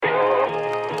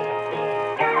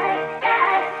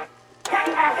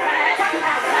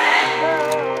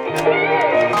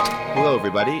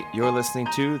everybody. You're listening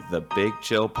to the Big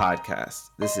Chill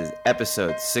Podcast. This is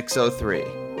episode 603,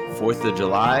 4th of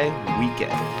July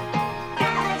weekend.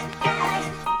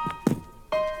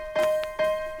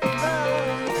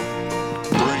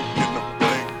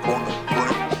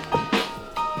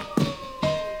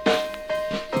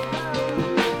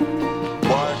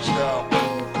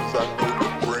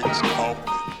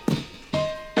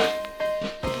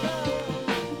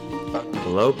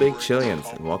 Hello, Big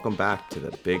Chillians, and welcome back to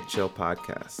the Big Chill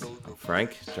Podcast. I'm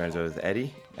Frank, joined with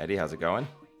Eddie. Eddie, how's it going?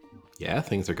 Yeah,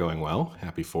 things are going well.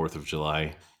 Happy 4th of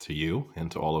July to you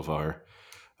and to all of our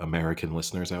American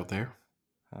listeners out there.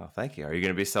 Oh, thank you. Are you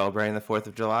going to be celebrating the 4th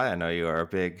of July? I know you are a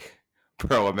big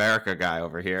pro-America guy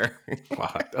over here.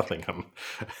 Well, I don't think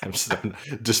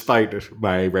despite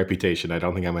my reputation, I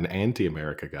don't think I'm an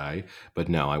anti-America guy. But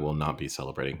no, I will not be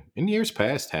celebrating. In years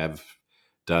past, have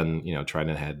done, trying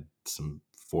to had some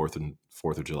 4th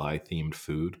of July themed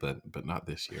food, but not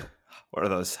this year. What are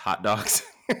those, hot dogs?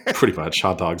 Pretty much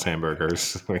hot dogs,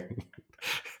 hamburgers.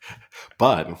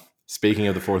 But speaking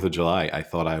of the 4th of July, I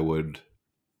thought I would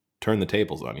turn the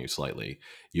tables on you slightly.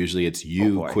 Usually it's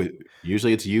you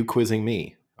quizzing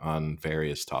me on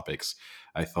various topics.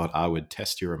 I thought I would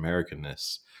test your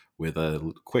Americanness with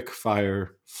a quick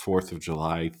fire 4th of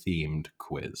July themed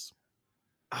quiz.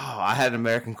 Oh, I had an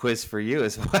American quiz for you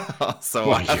as well.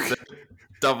 So I have to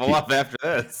double up after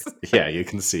this. Yeah, you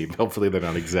can see. Hopefully they're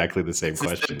not exactly the same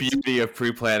questions. This is the beauty of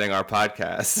pre-planning our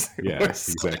podcast. Yeah,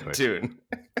 exactly. Tune.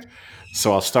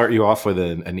 So I'll start you off with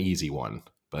an easy one,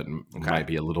 but might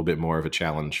be a little bit more of a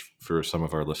challenge for some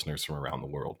of our listeners from around the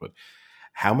world. But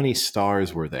how many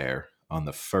stars were there on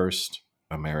the first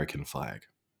American flag?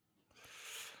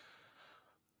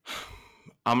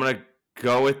 I'm going to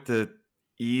go with the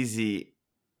easy...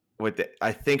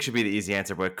 I think should be the easy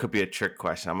answer, but it could be a trick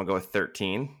question. I'm going to go with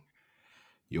 13.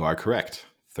 You are correct.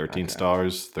 13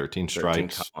 stars, 13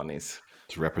 stripes. 13 colonies.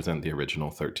 To represent the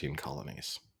original 13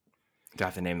 colonies. Do I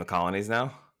have to name the colonies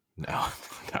now? No,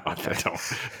 I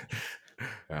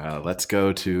don't. Let's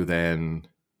go to then.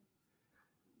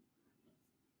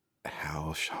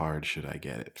 How hard should I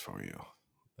get it for you?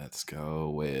 Let's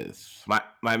go with my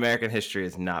American history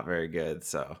is not very good,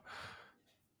 so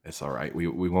it's all right. We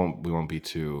won't be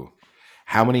too.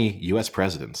 How many U.S.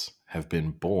 presidents have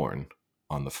been born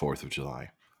on the 4th of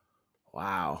July?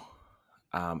 Wow,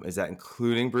 is that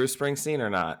including Bruce Springsteen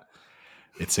or not?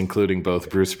 It's including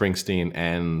both Bruce Springsteen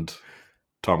and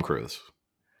Tom Cruise.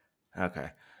 Okay.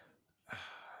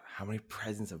 How many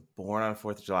presidents have born on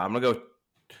 4th of July? I'm going to go...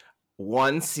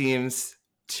 One seems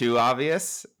too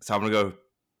obvious, so I'm going to go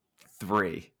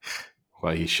 3.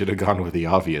 Well, you should have gone with the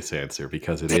obvious answer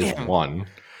because it is one.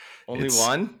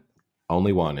 One?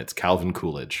 Only one. It's Calvin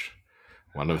Coolidge.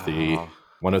 One of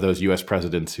those U.S.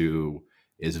 presidents who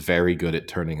is very good at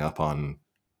turning up on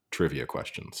trivia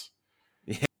questions.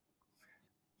 Yeah.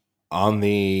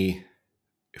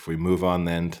 If we move on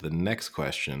then to the next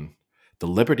question, the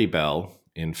Liberty Bell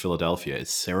in Philadelphia is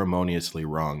ceremoniously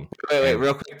rung. Wait,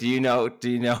 real quick. Do you know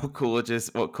what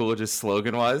Coolidge's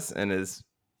slogan was in his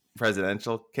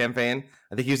presidential campaign?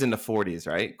 I think he was in the 40s,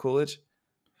 right? Coolidge?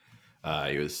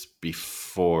 He was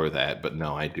before that, but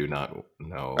no, I do not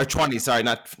know. Or 20s, sorry,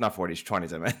 not 40s,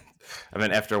 20s. I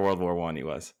meant after World War I. He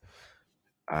was.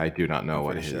 I do not know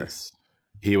what his. Sure.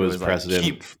 He was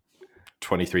president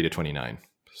 23 to 29.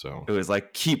 So it was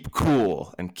like keep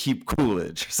cool and keep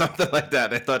Coolidge, something like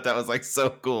that. I thought that was like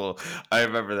so cool. I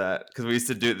remember that because we used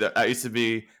to do that.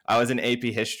 I was in AP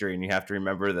history, and you have to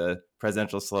remember the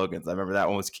presidential slogans. I remember that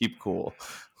one was keep cool.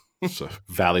 It's a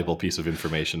valuable piece of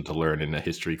information to learn in a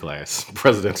history class.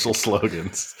 Presidential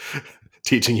slogans,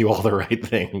 teaching you all the right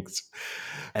things.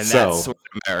 And that's sort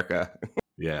of America.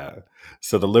 Yeah.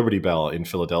 So the Liberty Bell in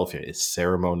Philadelphia is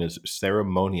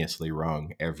ceremoniously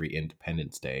rung every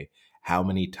Independence Day. How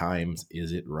many times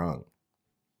is it rung?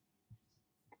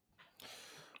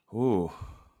 Ooh.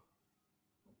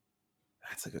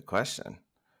 That's a good question.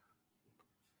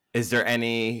 Is there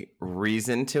any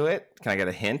reason to it? Can I get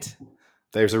a hint?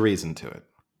 There's a reason to it.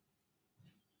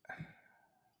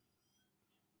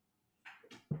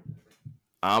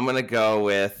 I'm going to go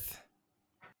with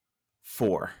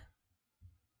 4.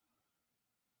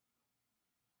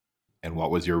 And what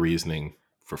was your reasoning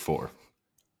for 4?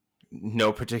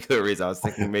 No particular reason. I was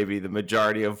thinking maybe the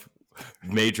majority of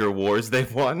major wars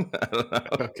they've won. I don't know.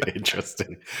 Okay,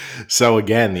 interesting. So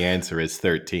again, the answer is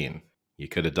 13. You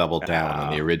could have doubled down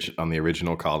on the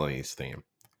original colonies theme.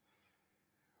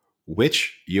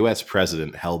 Which U.S.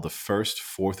 president held the first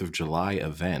 4th of July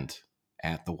event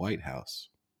at the White House?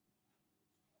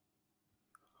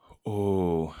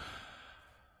 Oh,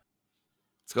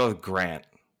 let's go with Grant.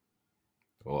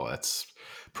 Well, that's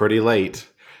pretty late.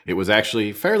 It was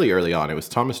actually fairly early on. It was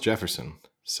Thomas Jefferson.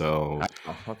 So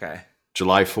Oh, okay.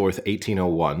 July 4th,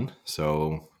 1801.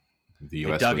 So the They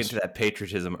U.S. dug was, into that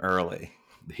patriotism early.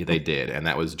 they did. And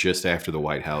that was just after the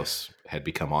White House had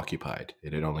become occupied.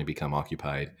 It had only become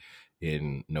occupied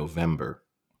in November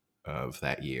of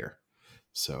that year.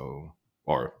 So,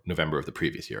 or November of the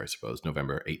previous year, I suppose,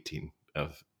 November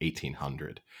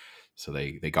 1800. So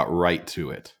they got right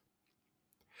to it.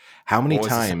 How many What was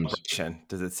the times? celebration?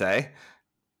 Does it say?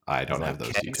 I Was don't it have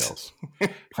like those kegs? details.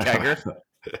 Kegger?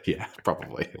 Yeah,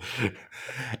 probably.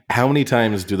 How many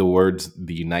times do the words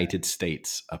the United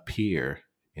States appear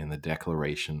in the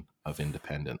Declaration of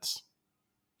Independence?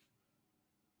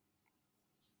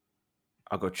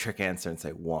 I'll go trick answer and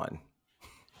say 1.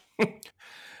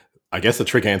 I guess the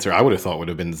trick answer I would have thought would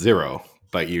have been 0,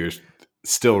 but you're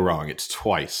still wrong. It's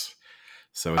twice.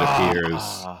 So it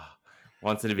appears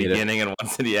Once in the it beginning and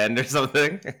once in the end or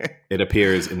something. it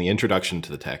appears in the introduction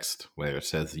to the text where it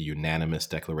says the unanimous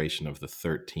declaration of the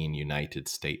 13 United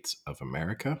States of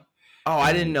America. Oh, I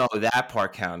And didn't then know that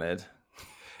part counted.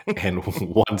 and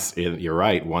you're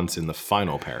right, once in the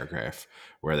final paragraph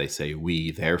where they say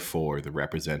we therefore the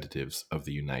representatives of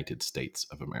the United States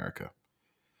of America.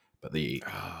 But the Oh,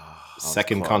 I was close.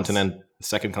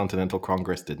 Second Continental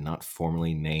Congress did not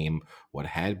formally name what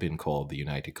had been called the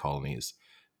United Colonies,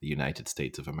 the United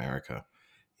States of America,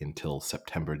 until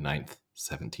September 9th,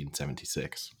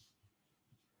 1776.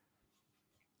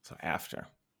 So after.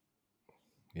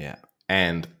 Yeah.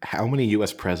 And how many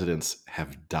US presidents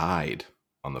have died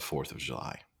on the 4th of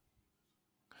July?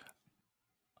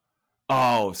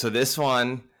 Oh, so this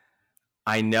one,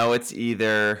 I know it's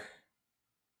either.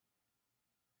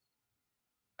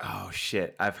 Oh,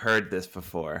 shit. I've heard this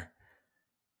before.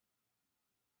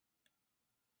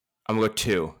 I'm going to go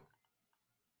 2.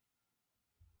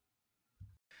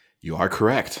 You are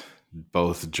correct.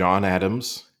 Both John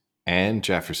Adams and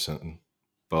Jefferson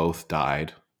both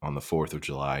died on the 4th of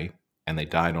July, and they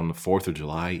died on the 4th of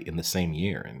July in the same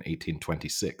year, in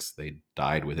 1826. They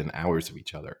died within hours of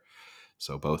each other.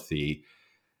 So both the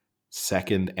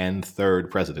second and third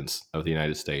presidents of the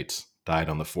United States died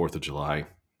on the 4th of July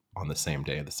on the same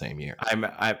day of the same year.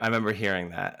 I remember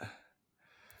hearing that.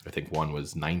 I think one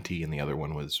was 90 and the other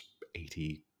one was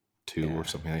 82 Yeah. or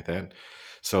something like that.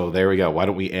 So there we go. Why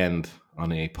don't we end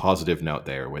on a positive note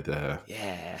there with a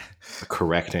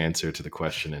correct answer to the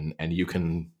question, and you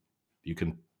can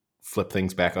flip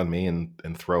things back on me and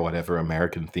throw whatever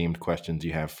American themed questions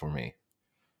you have for me.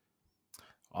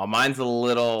 Well, mine's a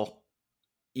little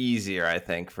easier, I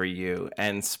think, for you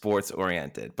and sports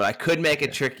oriented, but I could make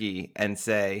it tricky and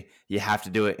say you have to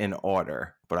do it in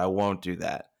order, but I won't do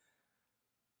that.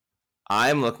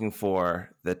 I'm looking for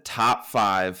the top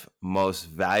 5 most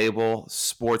valuable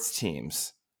sports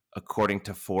teams according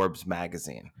to Forbes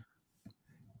magazine.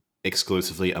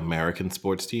 Exclusively American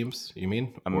sports teams, you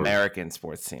mean? American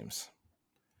sports teams.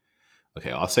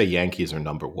 Okay, I'll say Yankees are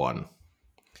number 1.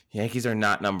 Yankees are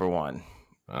not number 1.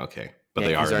 Okay, but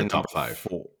Yankees they are in are the top number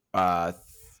 5.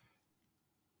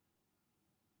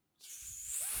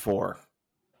 4.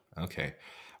 Okay.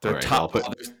 They're All right. top.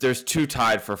 There's 2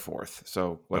 tied for 4th,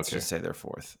 so let's Okay. just say they're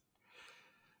 4th.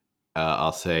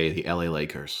 I'll say the LA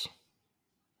Lakers.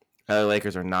 LA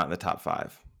Lakers are not in the top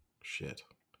 5. Shit.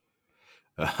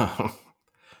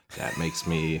 That makes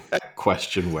me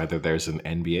question whether there's an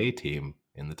NBA team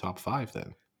in the top 5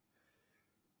 then.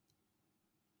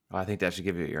 Well, I think that should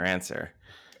give you your answer.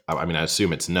 I mean, I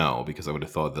assume it's no, because I would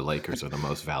have thought the Lakers are the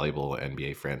most valuable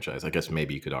NBA franchise. I guess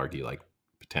maybe you could argue like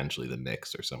potentially the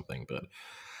Knicks or something, but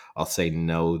I'll say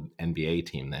no NBA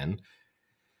team then.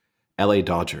 LA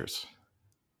Dodgers.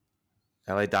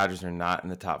 LA Dodgers are not in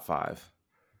the top 5.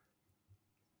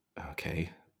 Okay.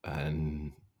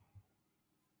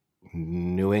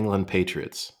 New England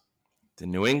Patriots. The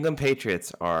New England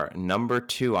Patriots are number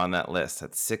 2 on that list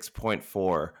at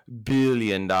 $6.4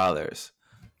 billion.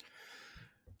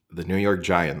 The New York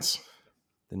Giants.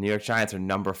 The New York Giants are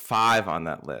number 5 on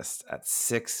that list at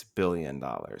 $6 billion.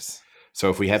 So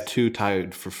if we have 2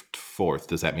 tied for 4th,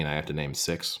 does that mean I have to name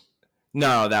 6?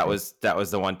 No, that was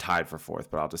the one tied for 4th,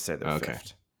 but I'll just say they're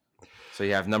 5th. So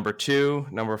you have number 2,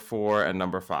 number 4, and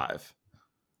number 5.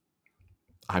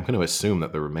 I'm going to assume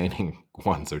that the remaining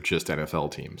ones are just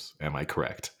NFL teams. Am I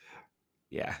correct?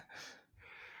 Yeah.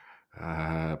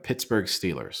 Pittsburgh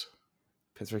Steelers.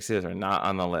 Pittsburgh Steelers are not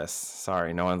on the list.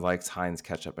 Sorry, no one likes Heinz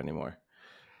ketchup anymore.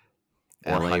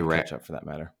 Or LA ketchup, for that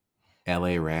matter.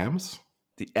 LA Rams?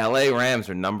 The LA Rams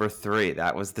are number 3.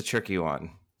 That was the tricky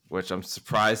one, which I'm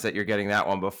surprised that you're getting that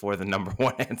one before the number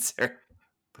 1 answer.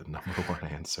 The number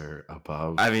 1 answer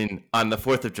above. I mean, on the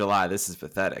 4th of July, this is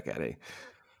pathetic, Eddie.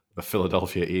 The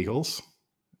Philadelphia Eagles?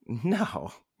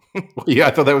 No. Yeah,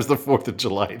 I thought that was the 4th of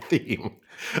July theme.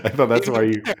 I thought that's why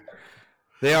you...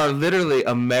 They are literally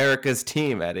America's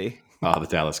team, Eddie. Oh, the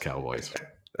Dallas Cowboys.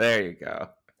 There you go.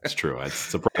 It's true. It's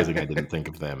surprising I didn't think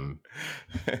of them.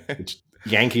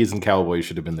 Yankees and Cowboys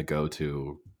should have been the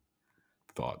go-to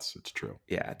thoughts. It's true.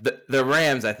 Yeah. The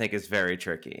Rams, I think, is very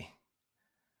tricky.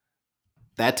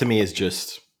 That to me is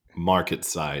just market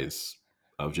size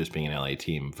of just being an LA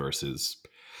team versus...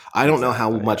 I don't know how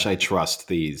much I trust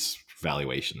these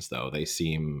valuations, though. They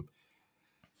seem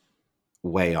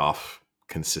way off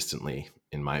consistently,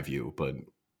 in my view. But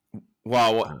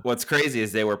well, what's crazy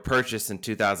is they were purchased in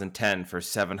 2010 for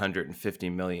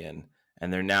 $750 million,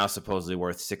 and they're now supposedly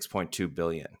worth $6.2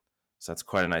 billion. So that's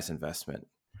quite a nice investment.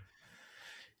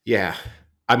 Yeah,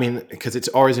 I mean, because it's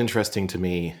always interesting to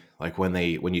me, like when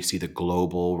you see the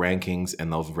global rankings,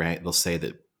 and they'll say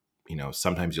that, you know,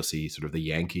 sometimes you'll see sort of the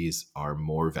Yankees are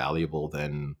more valuable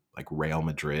than like Real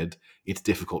Madrid. It's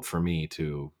difficult for me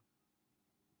to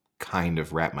kind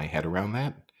of wrap my head around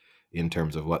that in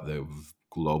terms of what the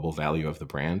global value of the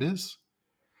brand is.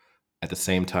 At the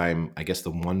same time, I guess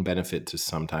the one benefit to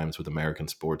sometimes with American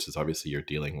sports is obviously you're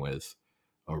dealing with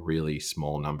a really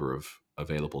small number of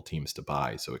available teams to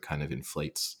buy. So it kind of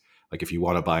inflates. Like if you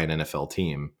want to buy an NFL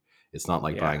team, it's not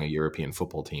like buying a European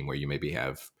football team where you maybe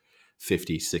have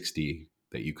 50, 60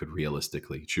 that you could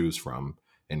realistically choose from.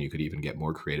 And you could even get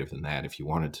more creative than that if you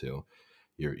wanted to.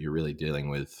 You're really dealing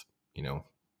with, you know,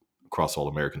 across all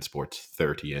American sports,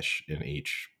 30-ish in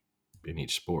each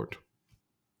sport.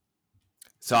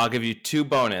 So I'll give you 2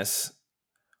 bonus.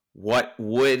 What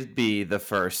would be the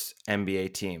first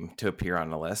NBA team to appear on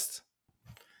the list?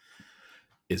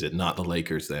 Is it not the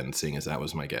Lakers then, seeing as that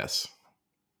was my guess?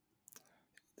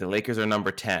 The Lakers are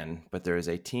number 10, but there is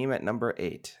a team at number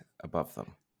 8 above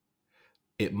them.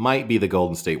 It might be the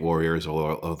Golden State Warriors,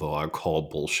 although I'll call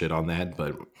bullshit on that,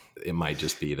 but it might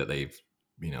just be that they've,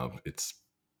 you know, it's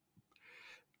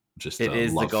just... It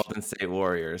is the Golden State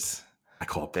Warriors. I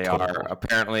call it They are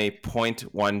apparently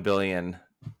 0.1 billion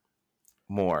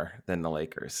more than the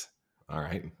Lakers. All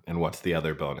right. And what's the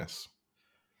other bonus?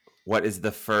 What is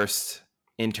the first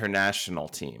international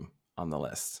team on the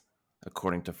list,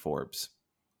 according to Forbes?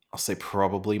 I'll say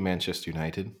probably Manchester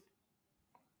United.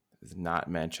 It's not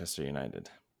Manchester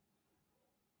United.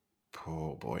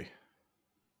 Oh, boy.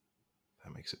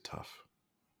 That makes it tough.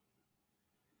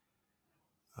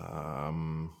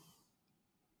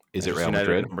 Is it Real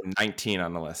Madrid? Number 19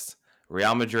 on the list.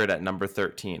 Real Madrid at number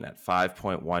 13 at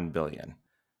 5.1 billion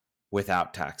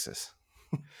without taxes.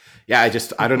 Yeah,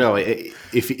 I don't know.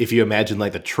 If you imagine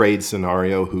like the trade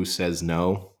scenario, who says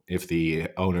no? If the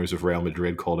owners of Real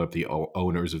Madrid called up the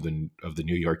owners of the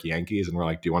New York Yankees and were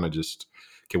like, "Do you want to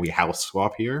can we house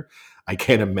swap here?" I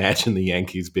can't imagine the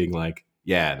Yankees being like,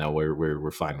 "Yeah, no,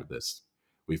 we're fine with this.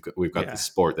 We've got this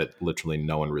sport that literally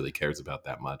no one really cares about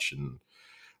that much." And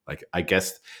like, I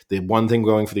guess the one thing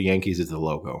going for the Yankees is the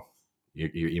logo.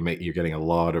 You're getting a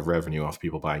lot of revenue off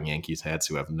people buying Yankees hats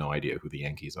who have no idea who the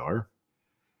Yankees are.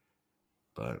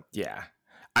 But yeah,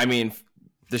 I mean,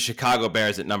 the Chicago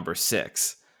Bears at number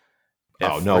 6.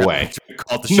 No way!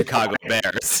 Called the Chicago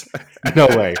Bears. No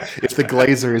way! If the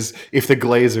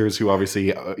Glazers, who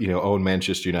obviously own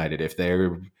Manchester United, if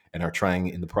they're and are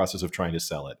in the process of trying to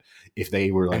sell it, if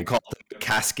they were like called the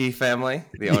Kasky family,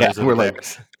 the owners of we're the like,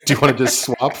 Bears. Do you want to just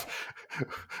swap?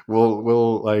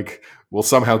 We'll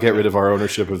somehow get rid of our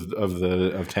ownership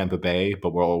of Tampa Bay,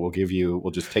 but we'll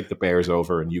just take the Bears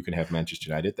over, and you can have Manchester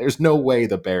United. There's no way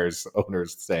the Bears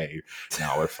owners say,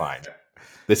 "No, we're fine.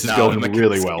 This is going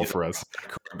really well for us."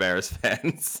 Bears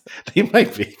fans. They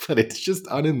might be, but it's just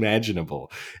unimaginable.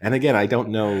 And again, I don't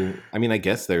know. I mean, I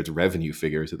guess there's revenue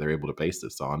figures that they're able to base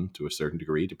this on to a certain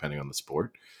degree, depending on the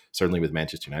sport. Certainly with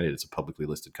Manchester United, it's a publicly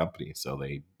listed company, so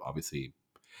they obviously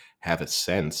have a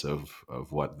sense of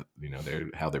what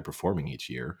how they're performing each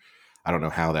year. I don't know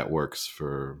how that works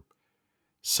for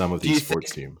some of these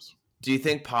sports teams. Do you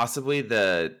think possibly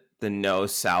the no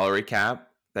salary cap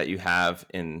that you have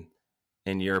in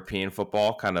European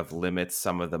football kind of limits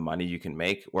some of the money you can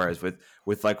make, whereas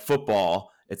with like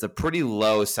football, it's a pretty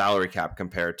low salary cap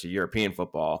compared to European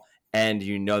football, and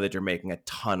you know that you're making a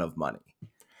ton of money?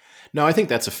 No, I think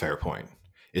that's a fair point.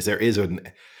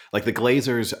 Like the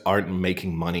Glazers aren't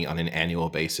making money on an annual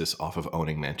basis off of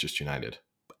owning Manchester United.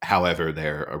 However,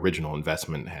 their original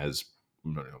investment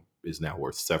is now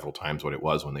worth several times what it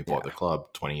was when they bought the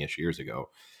club 20-ish years ago.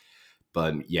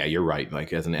 But yeah, you're right.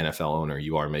 Like as an NFL owner,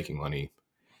 you are making money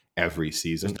every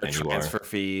season, and you transfer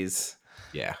fees.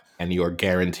 Yeah, and you are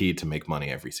guaranteed to make money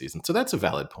every season. So that's a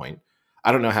valid point.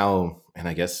 I don't know how, and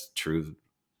I guess true.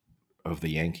 of the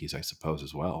Yankees, I suppose,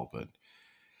 as well. But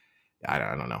I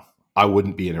don't know. I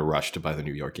wouldn't be in a rush to buy the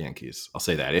New York Yankees. I'll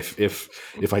say that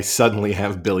if I suddenly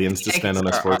have billions to spend on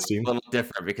a sports team. A little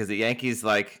different because the Yankees,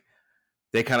 like,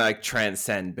 they kind of like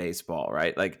transcend baseball,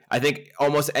 right? Like, I think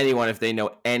almost anyone, if they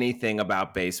know anything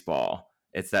about baseball,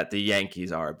 it's that the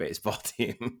Yankees are a baseball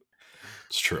team.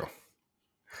 It's true.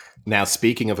 Now,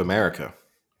 speaking of America,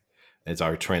 as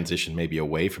our transition maybe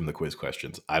away from the quiz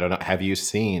questions, I don't know. Have you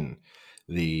seen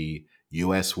the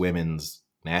U.S. women's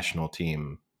national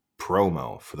team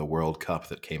promo for the World Cup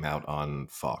that came out on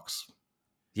Fox?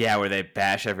 Yeah, where they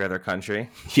bash every other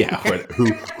country. Yeah,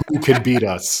 who can beat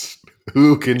us?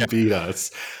 Who can beat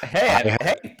us? Hey,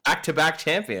 back-to-back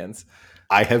champions.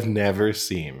 I have never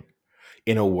seen,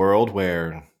 in a world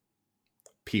where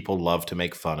people love to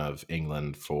make fun of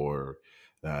England for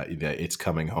its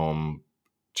coming home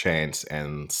chants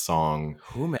and song.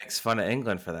 Who makes fun of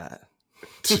England for that?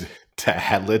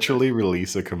 to literally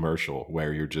release a commercial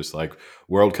where you're just like,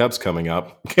 World Cup's coming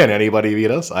up. Can anybody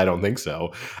beat us? I don't think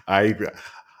so.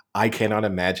 I cannot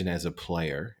imagine as a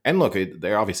player. And look,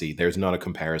 there's not a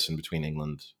comparison between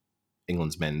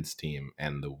England's men's team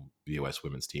and the US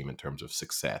women's team in terms of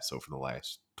success over the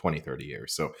last 20, 30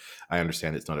 years. So I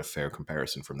understand it's not a fair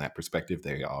comparison from that perspective.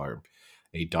 They are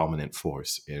a dominant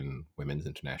force in women's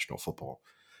international football.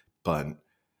 But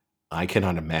I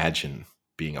cannot imagine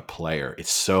being a player.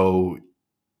 It's so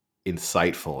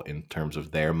insightful in terms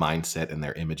of their mindset and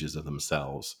their images of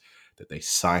themselves that they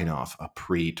sign off a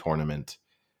pre-tournament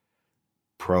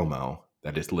promo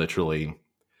that is literally,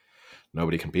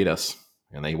 nobody can beat us,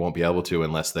 and they won't be able to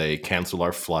unless they cancel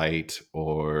our flight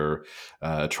or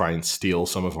try and steal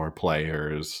some of our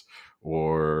players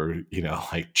or,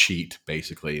 like, cheat,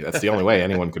 basically. That's the only way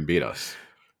anyone can beat us.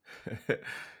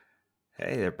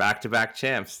 Hey, they're back-to-back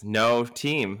champs. No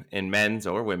team in men's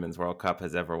or women's World Cup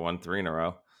has ever won 3 in a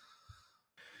row.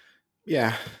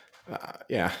 Yeah.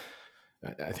 Yeah.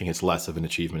 I think it's less of an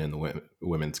achievement in the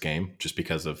women's game just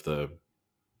because of the...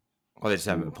 Well, they just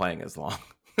haven't been playing as long.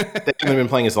 They haven't been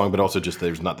playing as long, but also just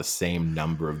there's not the same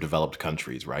number of developed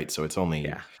countries, right? So it's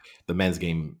only... The men's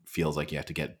game feels like you have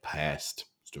to get past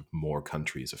sort of more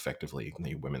countries effectively. In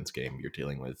the women's game, you're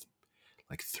dealing with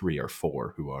like 3 or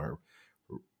 4 who are,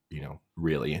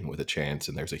 really in with a chance,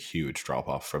 and there's a huge drop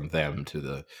off from them to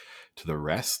the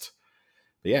rest.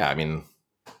 But yeah, I mean,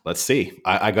 let's see.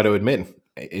 I got to admit,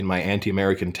 in my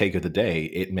anti-American take of the day,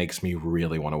 it makes me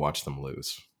really want to watch them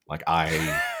lose. Like,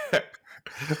 the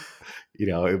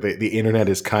internet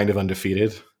is kind of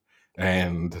undefeated,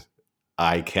 and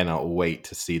I cannot wait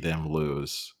to see them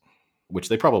lose, which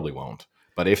they probably won't.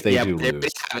 But if they do lose...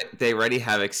 They already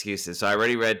have excuses. So I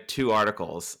already read 2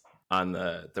 articles on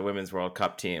the Women's World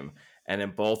Cup team. And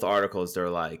in both articles, they're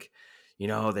like,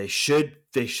 they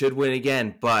should win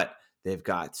again, but they've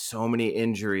got so many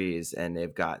injuries and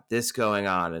they've got this going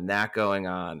on and that going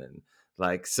on. And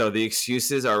like, so the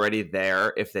excuses are already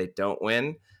there if they don't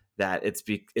win, that it's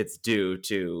due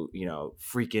to,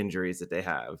 freak injuries that they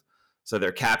have. So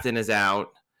their captain is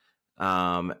out.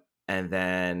 And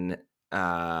then,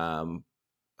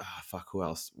 who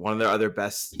else? One of their other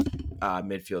best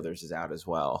midfielders is out as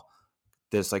well.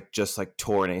 There's just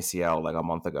tore an ACL like a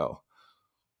month ago.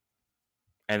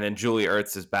 And then Julie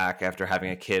Ertz is back after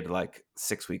having a kid like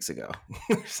 6 weeks ago.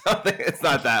 Something. It's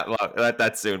not that long, not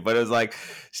that soon, but it was like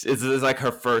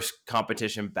her first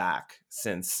competition back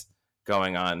since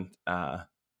going on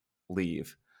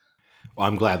leave. Well,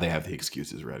 I'm glad they have the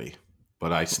excuses ready,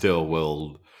 but I still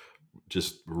will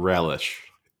just relish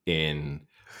in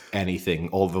anything,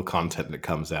 all the content that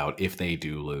comes out if they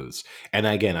do lose. And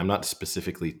again, I'm not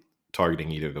specifically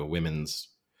targeting either the women's,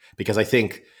 because I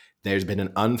think there's been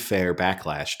an unfair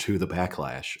backlash to the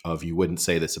backlash of, you wouldn't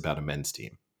say this about a men's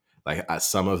team. Like,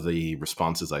 some of the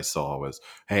responses I saw was,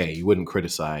 hey, you wouldn't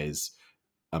criticize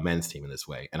a men's team in this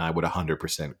way. And I would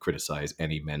 100% criticize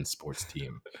any men's sports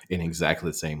team in exactly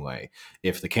the same way.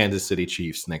 If the Kansas City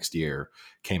Chiefs next year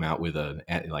came out with a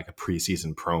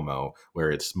preseason promo where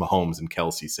it's Mahomes and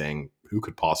Kelsey saying, who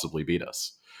could possibly beat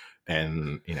us?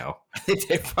 And,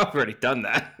 they've already done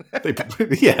that.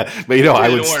 Yeah. But,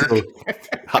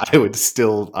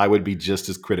 I would be just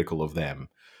as critical of them.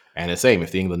 And the same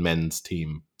if the England men's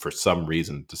team, for some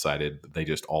reason, decided they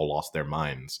just all lost their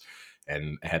minds,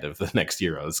 and ahead of the next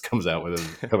Euros come out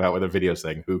with a video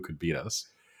saying who could beat us,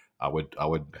 I would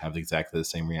have exactly the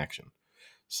same reaction.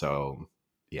 So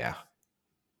yeah,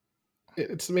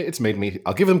 it's made me,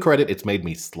 I'll give them credit, it's made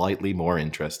me slightly more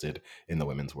interested in the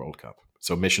Women's World Cup.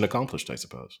 So mission accomplished, I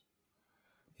suppose.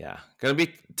 Yeah, gonna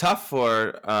be tough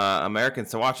for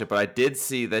Americans to watch it, but I did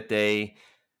see that they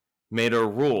made a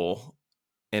rule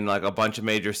in like a bunch of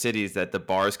major cities that the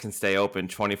bars can stay open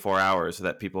 24 hours so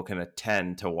that people can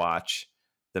attend to watch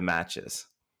the matches.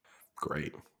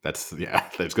 Great.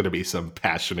 There's going to be some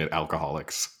passionate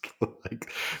alcoholics.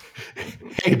 Like,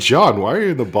 hey, John, why are you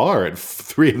in the bar at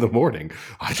 3 a.m?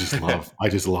 I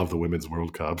just love the Women's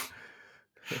World Cup.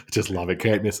 I just love it.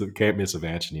 Can't miss a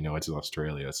match. And it's in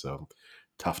Australia, so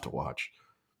tough to watch.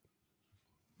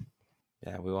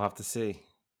 Yeah, we will have to see.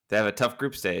 They have a tough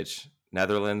group stage,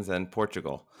 Netherlands and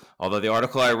Portugal. Although the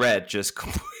article I read just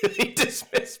completely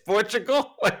dismissed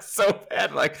Portugal, like so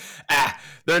bad, like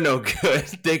they're no good.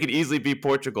 They could easily beat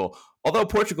Portugal. Although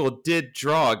Portugal did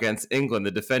draw against England,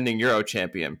 the defending Euro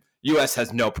champion. US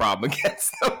has no problem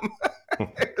against them.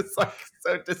 It's like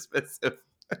so dismissive.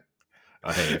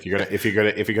 Hey, if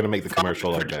you're gonna make the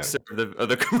commercial like that, of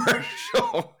the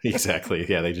commercial, exactly.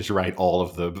 Yeah, they just write all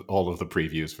of the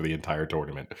previews for the entire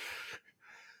tournament.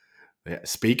 Yeah,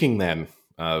 speaking then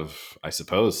of, I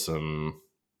suppose, some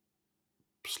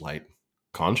slight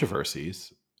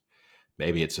controversies,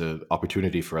 maybe it's an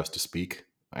opportunity for us to speak.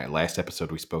 Last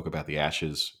episode we spoke about the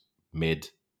Ashes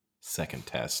mid-second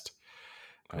test.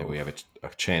 We have a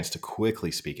chance to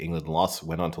quickly speak. England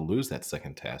went on to lose that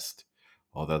second test,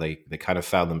 although they kind of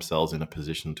found themselves in a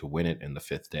position to win it in the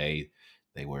fifth day.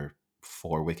 They were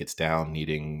 4 wickets down,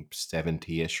 needing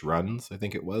 70-ish runs. I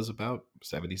think it was about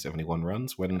 70, 71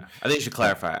 runs. When I think you should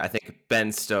clarify. I think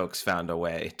Ben Stokes found a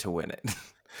way to win it.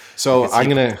 So I'm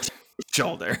going to...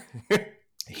 Shoulder.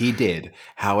 He did.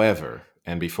 However,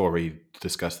 and before we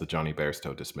discuss the Johnny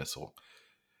Bairstow dismissal,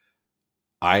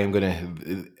 I am going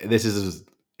to... This is...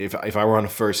 If I were on a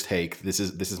first take, this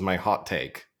is my hot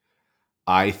take.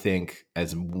 I think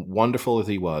as wonderful as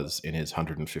he was in his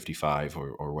 155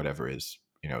 or whatever his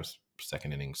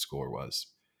second inning score was,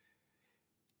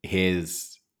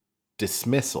 his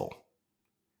dismissal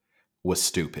was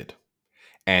stupid.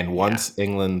 And once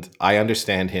England, I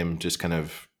understand him just kind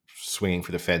of swinging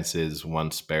for the fences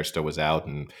once Bairstow was out,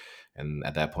 and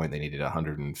at that point they needed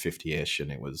 150-ish,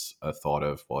 and it was a thought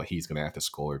of, well, he's going to have to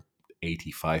score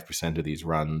 85% of these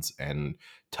runs, and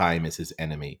time is his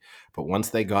enemy. But once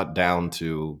they got down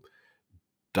to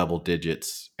double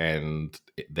digits, and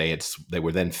they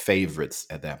were then favorites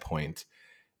at that point,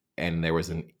 and there was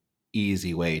an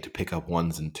easy way to pick up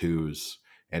ones and twos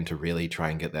and to really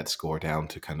try and get that score down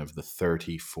to kind of the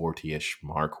 30, 40-ish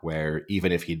mark, where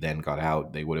even if he then got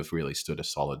out, they would have really stood a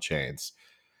solid chance.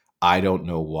 I don't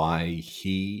know why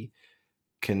he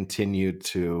continued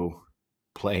to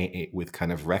play with kind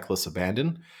of reckless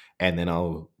abandon. And then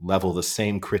I'll level the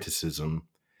same criticism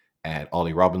at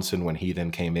Ollie Robinson when he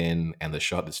then came in, and the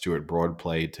shot that Stuart Broad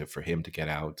played for him to get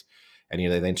out. And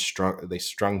they then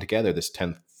strung together this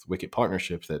 10th wicket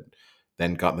partnership that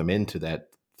then got them into that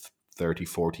 30,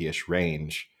 40-ish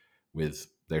range with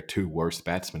their 2 worst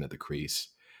batsmen at the crease.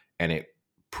 And it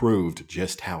proved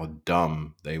just how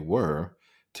dumb they were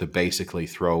to basically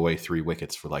throw away 3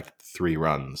 wickets for like 3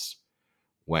 runs,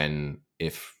 when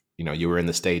if you were in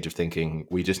the stage of thinking,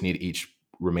 we just need each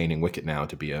remaining wicket now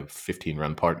to be a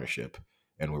 15-run partnership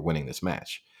and we're winning this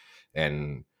match.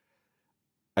 And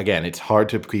again, it's hard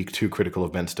to be too critical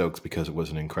of Ben Stokes because it was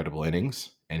an incredible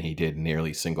innings and he did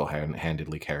nearly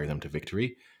single-handedly carry them to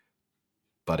victory.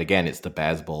 But again, it's the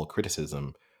Bazball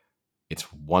criticism.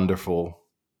 It's wonderful,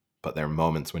 but there are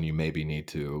moments when you maybe need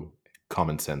to,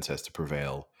 common sense has to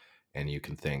prevail, and you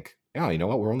can think, yeah, you know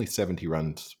what, we're only 70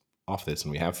 runs off this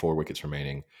and we have 4 wickets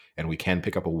remaining and we can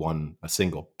pick up a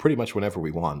single pretty much whenever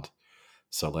we want.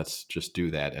 So let's just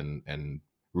do that and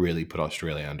really put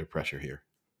Australia under pressure here.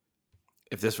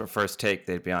 If this were first take,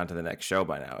 they'd be on to the next show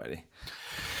by now, Eddie.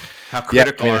 How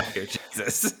critical are you,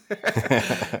 Jesus?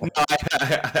 No,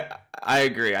 I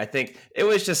agree. I think it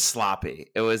was just sloppy.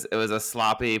 It was a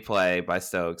sloppy play by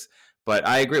Stokes. But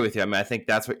I agree with you. I mean, I think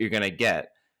that's what you're going to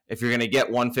get. If you're going to get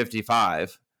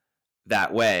 155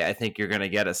 that way, I think you're going to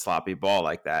get a sloppy ball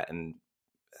like that. And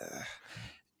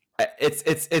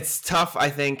it's tough, I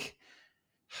think.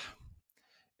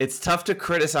 It's tough to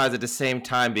criticize at the same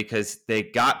time because they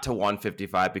got to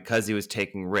 155 because he was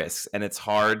taking risks. And it's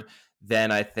hard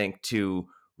then, I think, to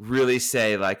really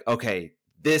say, like, okay,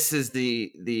 this is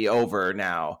the over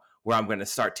now where I'm going to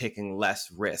start taking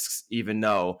less risks, even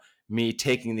though me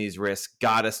taking these risks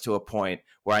got us to a point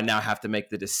where I now have to make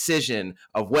the decision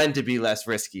of when to be less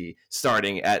risky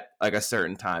starting at like a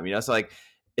certain time, So like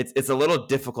it's a little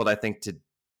difficult, I think, to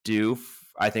do,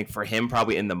 I think, for him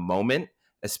probably in the moment,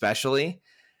 especially.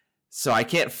 So I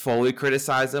can't fully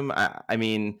criticize him. I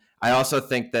mean, I also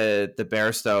think that the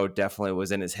Bairstow definitely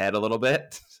was in his head a little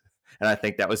bit. And I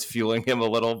think that was fueling him a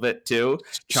little bit too,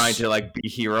 trying to like be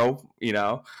hero,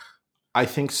 I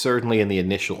think certainly in the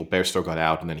initial, Bairstow got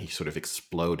out and then he sort of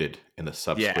exploded in the Yeah.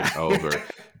 subsequent over.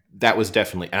 That was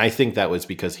definitely, and I think that was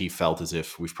because he felt as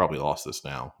if we've probably lost this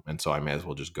now, and so I may as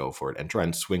well just go for it and try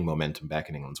and swing momentum back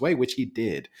in England's way, which he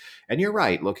did. And you're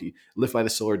right. Look, he live by the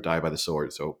sword, die by the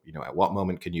sword. So at what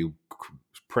moment can you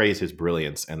praise his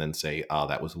brilliance and then say, "Oh,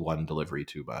 that was one delivery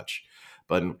too much"?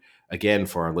 But again,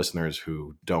 for our listeners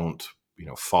who don't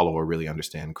follow or really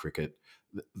understand cricket,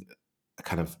 a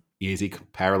kind of easy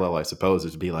parallel, I suppose,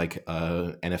 is to be like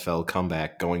a NFL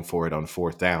comeback going for it on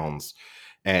fourth downs,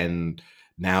 and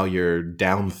now you're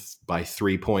down by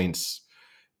 3 points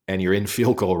and you're in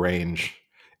field goal range,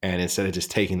 and instead of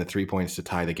just taking the 3 points to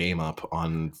tie the game up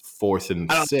on fourth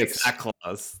and I don't think it's six, that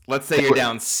close. Let's say you're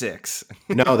down 6.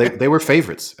 no, they were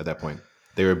favorites at that point.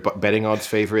 They were betting odds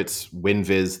favorites.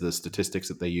 WinViz, the statistics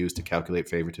that they use to calculate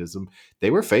favoritism, they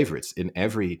were favorites in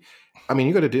every. I mean,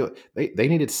 you got to do it. They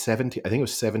needed 70. I think it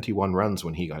was 71 runs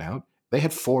when he got out. They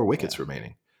had 4 wickets Yeah.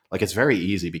 remaining. Like, it's very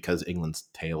easy because England's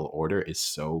tail order is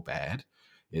so bad.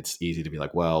 It's easy to be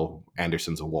like, well,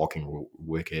 Anderson's a walking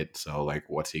wicket, so like,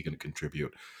 what's he going to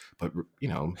contribute? But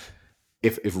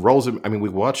if roles, I mean, we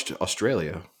watched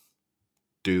Australia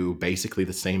do basically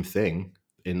the same thing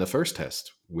in the first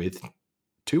test with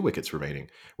 2 wickets remaining,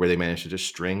 where they managed to just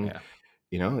string,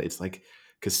 Yeah. it's like,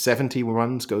 because 70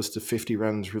 runs goes to 50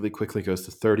 runs really quickly, goes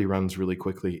to 30 runs really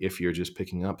quickly if you're just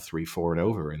picking up 3, 4, and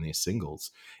over in these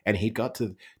singles. And he got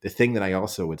to the thing that I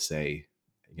also would say,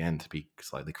 again, to be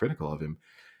slightly critical of him,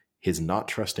 his not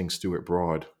trusting Stuart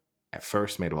Broad at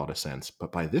first made a lot of sense,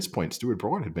 but by this point, Stuart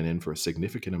Broad had been in for a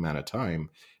significant amount of time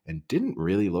and didn't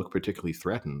really look particularly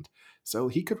threatened. So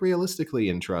he could realistically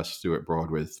entrust Stuart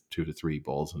Broad with 2 to 3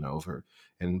 balls and over,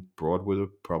 and Broad would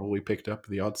have probably picked up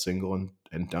the odd single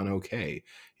and done okay.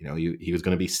 He was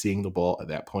going to be seeing the ball at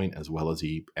that point as well as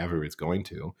he ever is going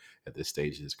to at this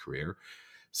stage of his career.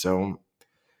 So,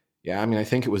 yeah, I mean, I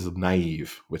think it was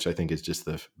naive, which I think is just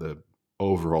the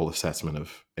overall assessment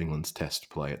of England's test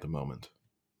play at the moment.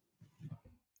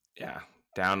 Yeah.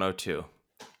 Down 0-2.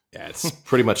 Yeah, it's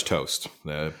pretty much toast.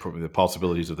 The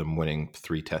possibilities of them winning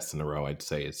 3 tests in a row, I'd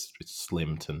say, it's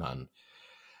slim to none.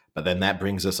 But then that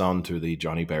brings us on to the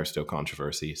Johnny Bairstow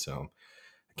controversy. So,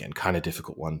 again, kind of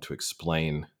difficult one to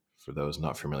explain for those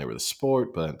not familiar with the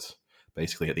sport. But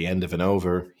basically, at the end of an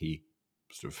over, he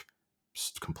sort of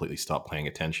completely stopped paying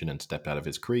attention and stepped out of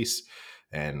his crease.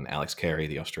 And Alex Carey,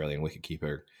 the Australian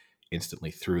wicketkeeper,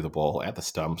 instantly threw the ball at the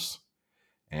stumps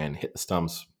and hit the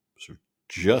stumps sort of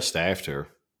just after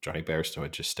Johnny Bairstow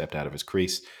had just stepped out of his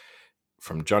crease.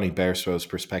 From Johnny Bairstow's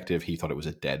perspective, he thought it was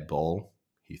a dead ball.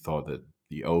 He thought that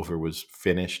the over was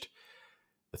finished.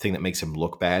 The thing that makes him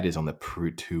look bad is on the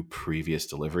 2 previous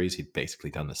deliveries, he'd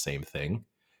basically done the same thing.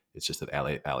 It's just that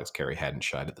Alex Carey hadn't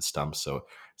shied at the stumps, so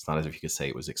it's not as if you could say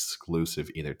it was exclusive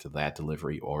either to that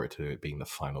delivery or to it being the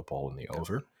final ball in the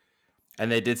over.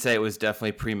 And they did say it was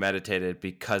definitely premeditated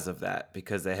because of that,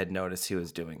 because they had noticed he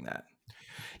was doing that.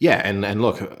 Yeah, and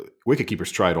look,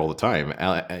 wicketkeepers try it all the time.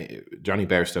 Johnny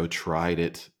Bairstow tried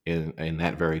it in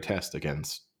that very test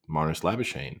against Marnus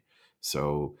Labuschagne.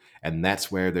 So, and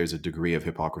that's where there's a degree of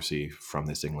hypocrisy from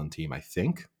this England team, I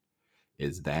think,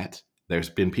 is that there's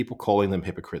been people calling them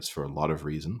hypocrites for a lot of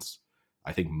reasons.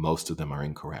 I think most of them are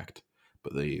incorrect.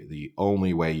 But the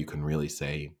only way you can really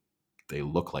say they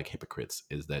look like hypocrites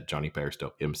is that Johnny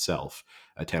Bairstow himself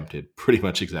attempted pretty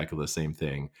much exactly the same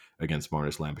thing against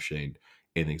Marnus Labuschagne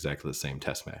in exactly the same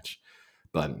test match.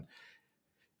 But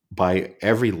by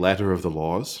every letter of the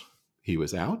laws, he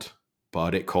was out.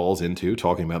 But it calls into,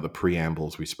 talking about the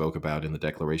preambles we spoke about in the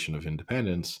Declaration of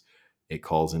Independence, it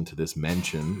calls into this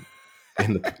mention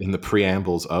in the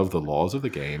preambles of the laws of the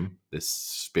game, this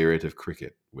spirit of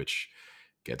cricket, which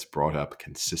gets brought up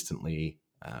consistently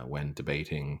when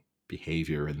debating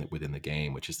behavior within the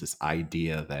game, which is this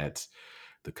idea that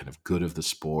the kind of good of the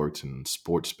sport and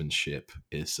sportsmanship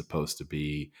is supposed to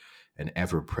be an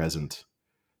ever-present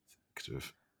sort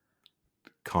of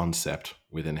concept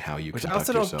within how you Which I conduct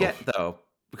also don't yourself. get, though,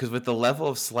 because with the level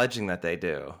of sledging that they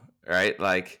do, right?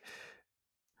 Like,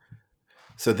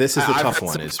 So this is the I've tough heard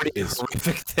one some pretty is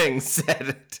horrific things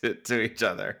said to each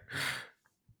other.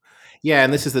 yeah,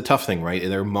 and this is the tough thing, right?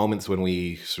 There are moments when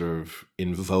we sort of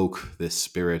invoke this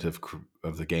spirit of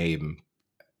the game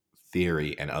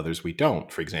theory, and others we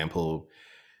don't. For example,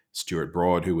 Stuart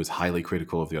Broad, who was highly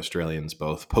critical of the Australians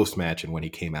both post match and when he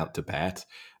came out to bat.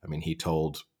 I mean, he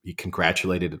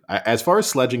congratulated. As far as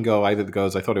sledging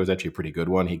goes, I thought it was actually a pretty good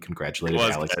one. He It congratulated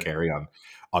was Alex good. Carey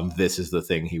on this is the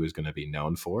thing he was going to be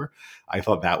known for. I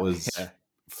thought that was Yeah, a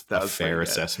that was pretty fair good.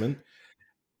 assessment.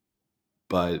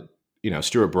 But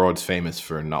Stuart Broad's famous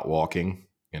for not walking.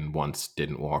 and once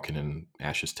didn't walk in an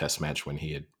Ashes Test match when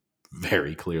he had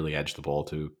very clearly edged the ball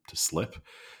to slip.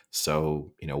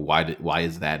 So, why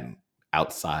is that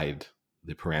outside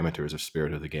the parameters of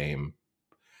spirit of the game?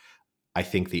 I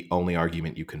think the only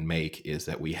argument you can make is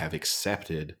that we have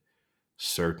accepted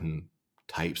certain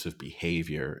types of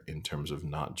behavior in terms of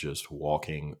not just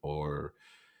walking, or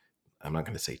I'm not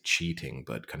going to say cheating,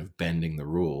 but kind of bending the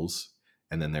rules.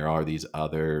 And then there are these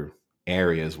other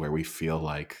areas where we feel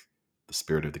like the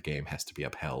spirit of the game has to be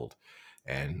upheld,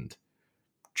 and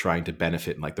trying to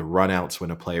benefit, like the runouts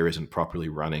when a player isn't properly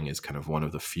running is kind of one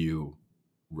of the few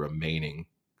remaining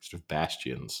sort of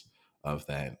bastions of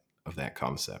that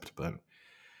concept. But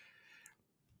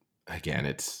again,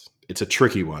 it's a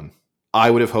tricky one. I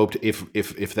would have hoped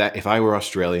if I were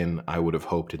Australian, I would have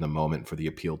hoped in the moment for the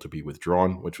appeal to be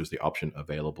withdrawn, which was the option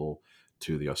available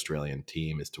to the Australian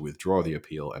team, is to withdraw the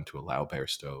appeal and to allow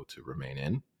Bairstow to remain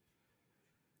in.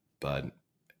 But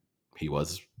he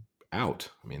was out.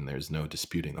 I mean, there's no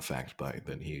disputing the fact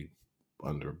that he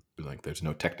there's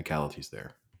no technicalities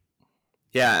there.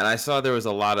 Yeah, and I saw there was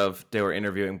a lot of, they were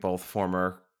interviewing both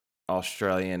former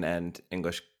Australian and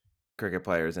English cricket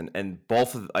players, and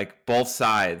both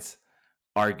sides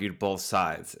argued both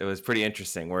sides. It was pretty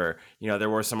interesting where, there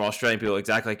were some Australian people,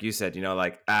 exactly like you said,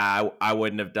 like, I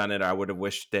wouldn't have done it, or I would have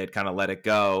wished they'd kind of let it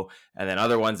go. And then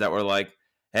other ones that were like,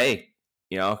 hey,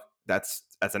 that's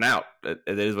an out.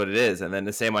 It is what it is. And then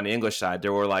the same on the English side.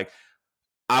 There were like,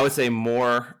 I would say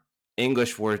more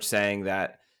English were saying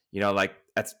that, like,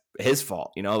 that's his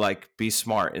fault, like, be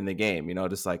smart in the game,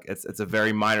 just like it's a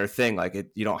very minor thing. Like,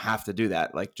 you don't have to do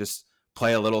that. Like, just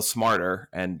play a little smarter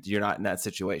and you're not in that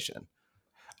situation.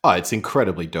 Oh, it's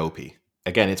incredibly dopey.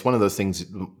 Again, it's one of those things.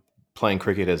 Playing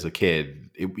cricket as a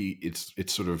kid,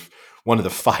 it's sort of one of the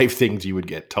 5 things you would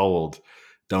get told.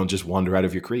 Don't just wander out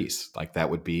of your crease. Like, that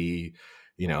would be,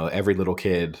 every little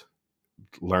kid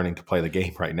learning to play the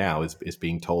game right now is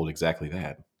being told exactly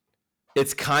that.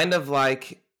 It's kind of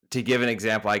like, to give an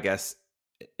example, I guess,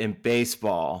 in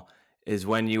baseball, is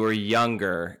when you were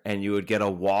younger and you would get a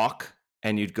walk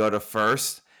and you'd go to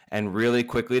first, and really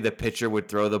quickly the pitcher would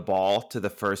throw the ball to the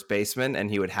first baseman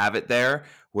and he would have it there.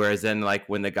 Whereas then, like,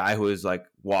 when the guy who was like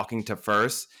walking to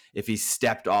first, if he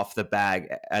stepped off the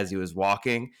bag as he was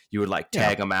walking, you would like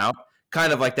tag him out,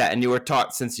 kind of like that. And you were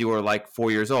taught since you were like 4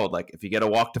 years old, like, if you get a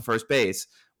walk to first base,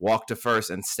 walk to first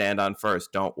and stand on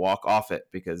first. Don't walk off it,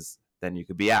 because then you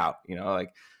could be out.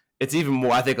 Like, it's even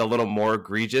more, I think, a little more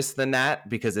egregious than that,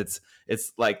 because it's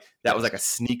like that was like a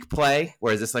sneak play,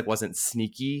 whereas this like wasn't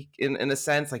sneaky in a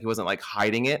sense, like he wasn't like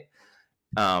hiding it.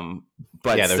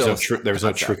 But yeah, there's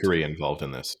no trickery involved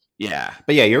in this. Yeah,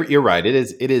 but yeah, you're right.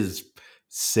 It is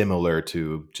similar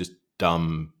to just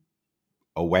dumb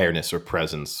awareness or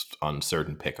presence on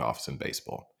certain pickoffs in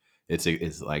baseball. It's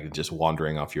like just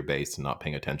wandering off your base and not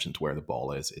paying attention to where the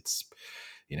ball is. It's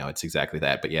exactly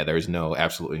that. But yeah, there's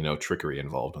absolutely no trickery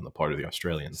involved on the part of the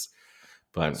Australians.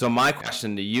 But so my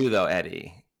question to you though,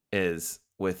 Eddie, is,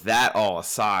 with that all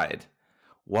aside,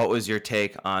 what was your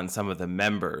take on some of the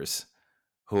members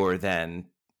who are then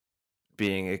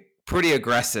being pretty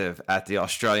aggressive at the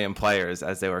Australian players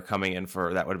as they were coming in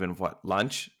for, that would have been what,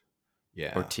 lunch?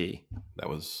 Yeah. Or tea? It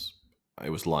was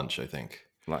lunch, I think.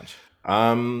 Lunch.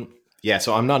 Yeah,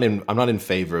 so I'm not in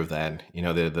favor of that.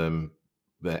 The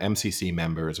MCC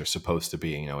members are supposed to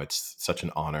be, it's such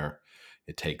an honor.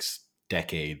 It takes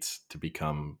decades to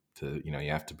become you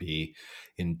have to be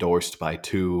endorsed by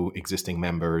 2 existing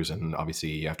members, and obviously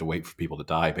you have to wait for people to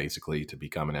die basically to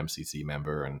become an MCC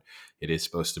member. And it is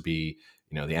supposed to be,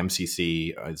 the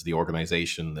MCC is the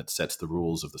organization that sets the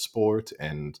rules of the sport,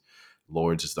 and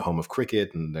Lords is the home of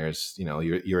cricket, and there's,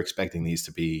 you're expecting these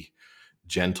to be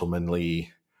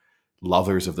gentlemanly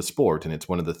lovers of the sport. And it's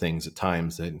one of the things at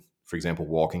times that, for example,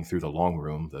 walking through the long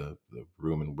room, the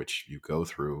room in which the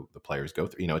players go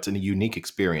through, it's a unique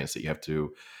experience that you have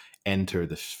to enter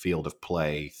the field of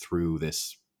play through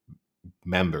this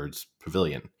members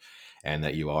pavilion, and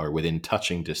that you are within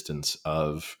touching distance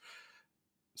of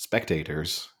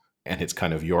spectators, and it's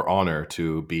kind of your honor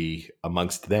to be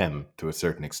amongst them to a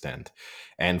certain extent.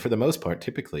 And for the most part,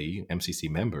 typically MCC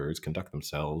members conduct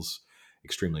themselves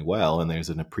extremely well, and there's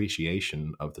an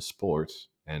appreciation of the sport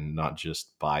and not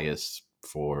just bias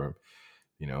for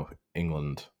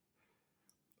England.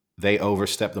 They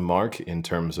overstep the mark in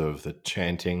terms of the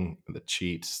chanting, the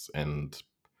cheats, and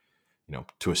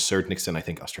to a certain extent I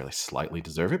think Australia slightly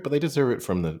deserve it, but they deserve it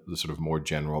from the sort of more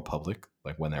general public,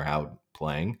 like when they're out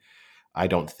playing. I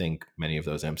don't think many of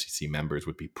those MCC members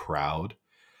would be proud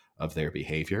of their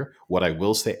behavior. What I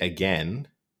will say, again,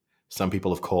 some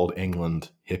people have called England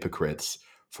hypocrites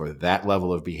for that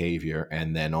level of behavior,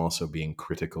 and then also being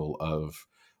critical of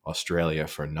Australia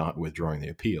for not withdrawing the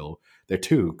appeal, they're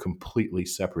two completely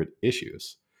separate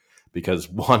issues. Because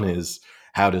one is,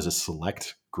 how does a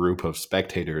select group of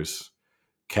spectators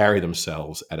carry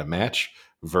themselves at a match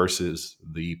versus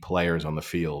the players on the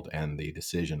field and the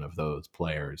decision of those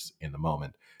players in the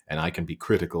moment. And I can be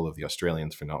critical of the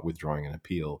Australians for not withdrawing an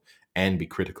appeal and be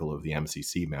critical of the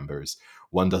MCC members.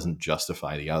 One doesn't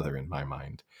justify the other in my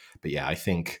mind. But yeah, I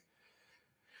think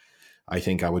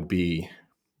I would be,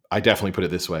 I definitely put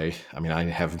it this way. I mean, I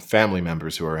have family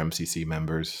members who are MCC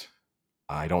members.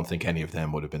 I don't think any of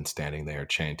them would have been standing there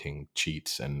chanting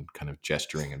cheats and kind of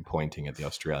gesturing and pointing at the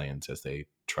Australians as they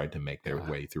tried to make their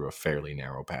way through a fairly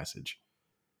narrow passage.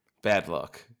 Bad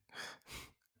look.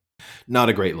 Not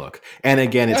a great look. And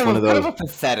again, it's one of those... kind of a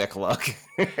pathetic look.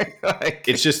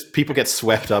 It's just people get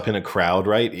swept up in a crowd,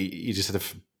 right? You just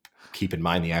have to keep in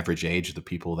mind the average age of the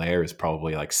people there is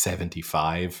probably like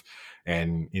 75.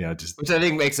 And, you know, just... Which I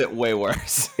think makes it way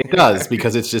worse. It does,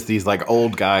 because it's just these like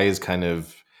old guys kind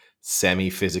of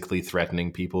semi-physically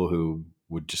threatening people who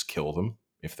would just kill them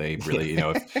if they really, you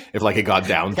know, if like it got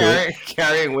down to it.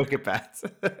 Carrying wicket bats.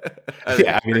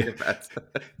 Yeah, I mean,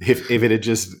 if it had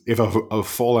just, if a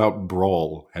full-out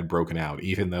brawl had broken out,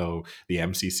 even though the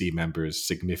MCC members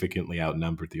significantly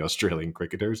outnumbered the Australian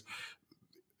cricketers,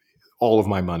 all of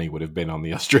my money would have been on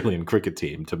the Australian cricket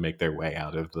team to make their way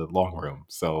out of the long room.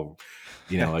 So,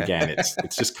 you know, again,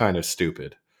 it's just kind of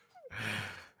stupid.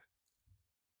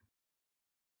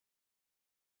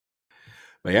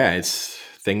 But yeah,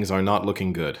 things are not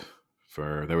looking good.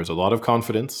 There was a lot of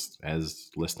confidence, as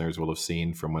listeners will have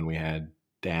seen from when we had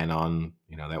Dan on.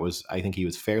 You know, I think he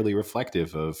was fairly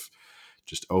reflective of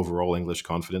just overall English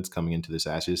confidence coming into this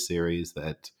Ashes series,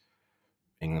 that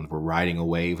England were riding a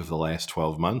wave of the last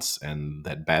 12 months and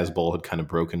that Bazball had kind of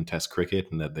broken Test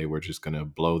cricket and that they were just going to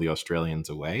blow the Australians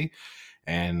away.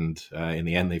 And in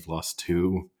the end, they've lost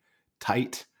 2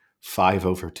 tight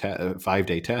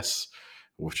 5-day tests,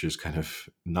 which is kind of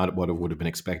not what would have been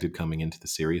expected coming into the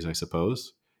series, I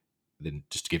suppose, then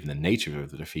just given the nature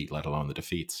of the defeat, let alone the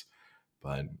defeats.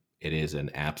 But it is an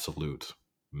absolute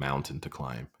mountain to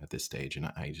climb at this stage, and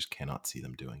I just cannot see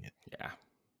them doing it. Yeah.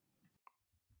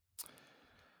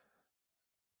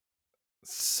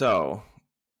 So,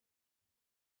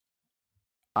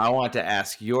 I want to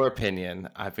ask your opinion.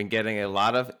 I've been getting a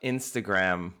lot of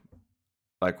Instagram,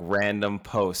 like random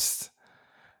posts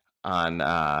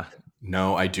on.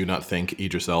 No, I do not think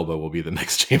Idris Elba will be the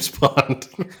next James Bond.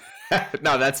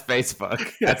 No, that's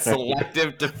Facebook. That's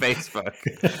selective to Facebook.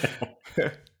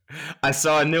 I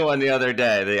saw a new one the other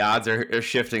day. The odds are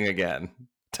shifting again.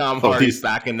 Tom Hardy's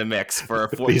back in the mix for a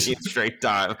 14th straight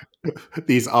time.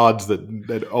 These odds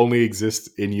that only exist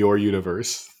in your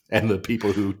universe and the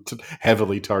people who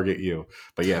heavily target you.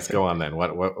 But yes, go on then.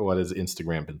 What has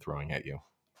Instagram been throwing at you?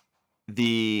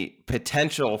 The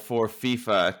potential for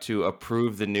FIFA to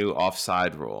approve the new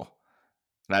offside rule.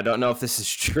 And I don't know if this is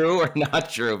true or not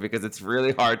true, because it's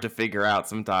really hard to figure out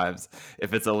sometimes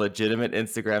if it's a legitimate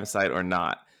Instagram site or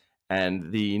not.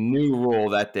 And the new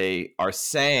rule that they are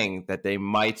saying that they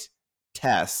might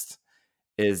test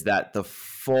is that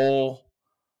the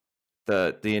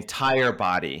entire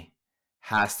body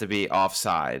has to be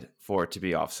offside for it to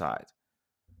be offside.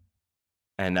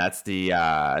 And that's the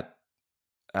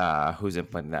who's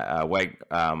implementing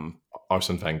that?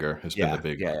 Arsene Wenger has been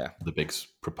the big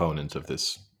proponent of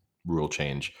this rule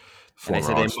change. And they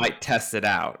said they might test it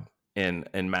out in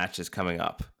matches coming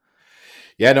up.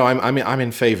 Yeah, no, I'm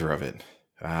in favor of it.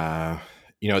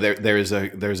 You know, there's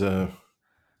a.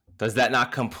 Does that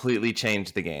not completely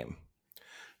change the game?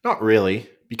 Not really,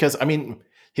 because I mean,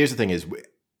 here's the thing: is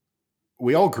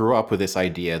we all grew up with this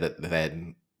idea that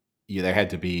there had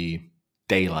to be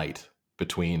daylight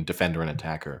between defender and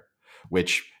attacker,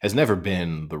 which has never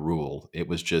been the rule. It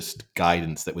was just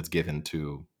guidance that was given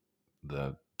to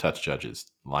the touch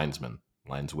judges, linesmen,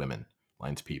 lineswomen,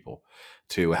 linespeople,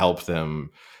 to help them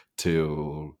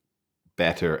to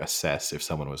better assess if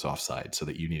someone was offside, so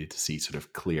that you needed to see sort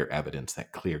of clear evidence,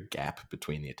 that clear gap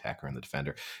between the attacker and the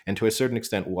defender. And to a certain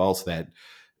extent, whilst that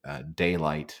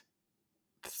daylight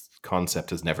concept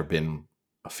has never been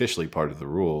officially part of the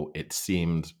rule, it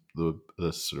seemed the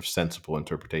sort of sensible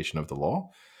interpretation of the law.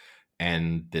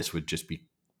 And this would just be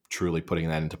truly putting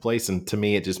that into place. And to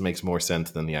me, it just makes more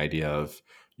sense than the idea of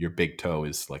your big toe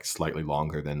is like slightly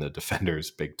longer than the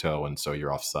defender's big toe, and so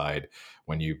you're offside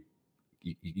when you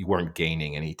weren't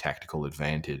gaining any tactical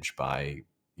advantage by,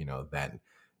 you know, that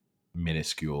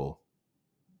minuscule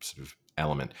sort of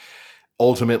element.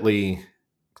 Ultimately,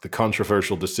 the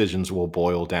controversial decisions will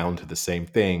boil down to the same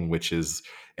thing, which is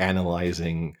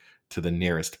analyzing to the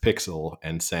nearest pixel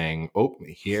and saying, oh,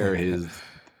 here is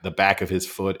the back of his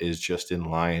foot is just in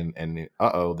line. And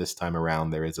this time around,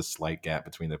 there is a slight gap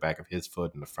between the back of his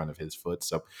foot and the front of his foot.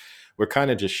 So we're kind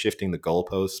of just shifting the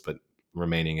goalposts, but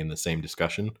remaining in the same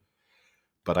discussion.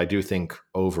 But I do think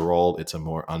overall, it's a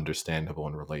more understandable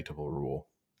and relatable rule.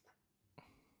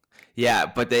 Yeah,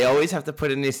 but they always have to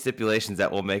put in these stipulations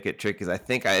that will make it tricky. Because I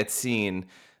think I had seen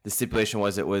the stipulation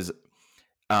was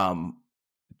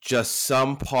just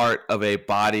some part of a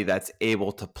body that's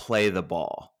able to play the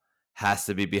ball has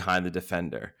to be behind the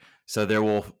defender. So there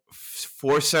will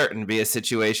for certain be a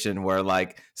situation where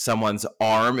like someone's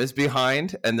arm is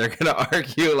behind and they're going to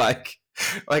argue like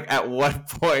at what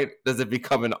point does it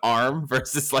become an arm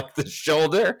versus like the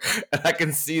shoulder? And I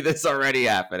can see this already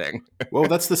happening. Well,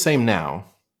 that's the same now.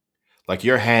 Like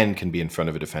your hand can be in front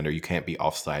of a defender. You can't be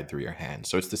offside through your hand.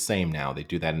 So it's the same now. They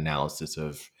do that analysis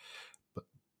of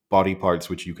body parts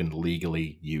which you can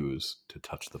legally use to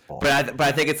touch the ball. But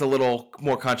I think it's a little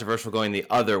more controversial going the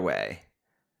other way.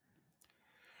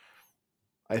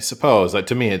 I suppose. Like,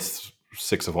 to me, it's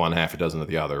 6 of one, half a dozen of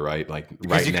the other, right? Like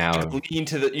because right now,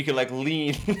 you can like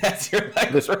lean as you're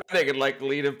like running and like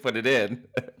lean and put it in.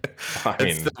 I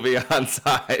mean, still be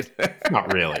onside.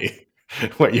 Not really.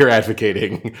 What you're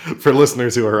advocating for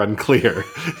listeners who are unclear,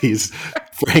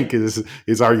 Frank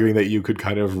is arguing that you could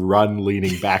kind of run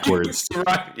leaning backwards.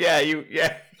 Right?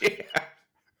 Yeah.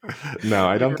 No,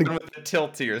 I don't think with the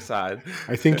tilt to your side.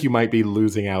 I think you might be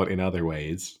losing out in other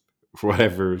ways for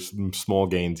whatever small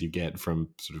gains you get from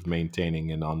sort of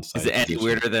maintaining an onside. Is it any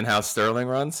weirder than how Sterling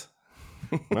runs?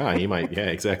 Well, he might. Yeah,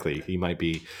 exactly. He might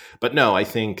be. But no, I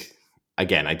think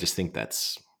again, I just think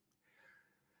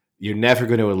you're never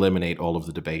going to eliminate all of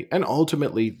the debate. And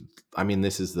ultimately, I mean,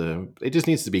 it just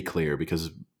needs to be clear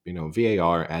because,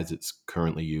 VAR as it's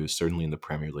currently used, certainly in the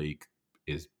Premier League,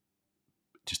 is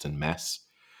just a mess.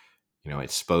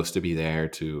 It's supposed to be there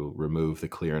to remove the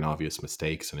clear and obvious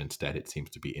mistakes. And instead it seems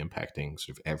to be impacting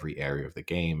sort of every area of the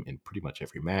game in pretty much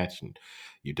every match. And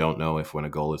you don't know if when a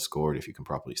goal is scored, if you can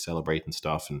properly celebrate and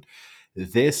stuff. And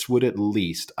this would at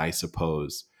least, I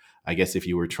guess if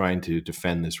you were trying to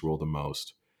defend this rule the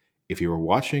most, if you were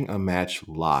watching a match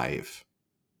live,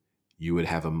 you would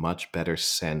have a much better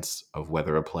sense of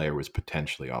whether a player was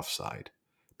potentially offside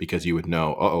because you would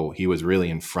know, he was really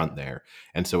in front there.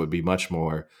 And so it would be much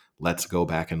more, let's go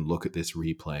back and look at this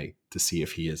replay to see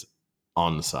if he is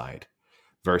onside.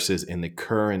 Versus in the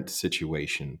current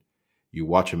situation, you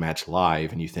watch a match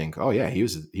live and you think, oh yeah, he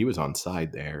was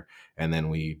onside there. And then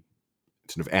we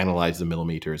sort of analyze the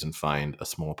millimeters and find a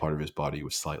small part of his body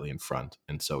was slightly in front,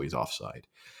 and so he's offside.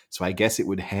 So I guess it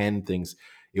would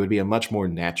be a much more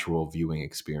natural viewing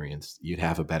experience. You'd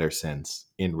have a better sense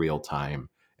in real time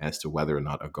as to whether or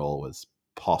not a goal was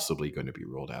possibly going to be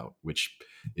ruled out, which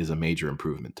is a major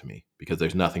improvement to me because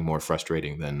there's nothing more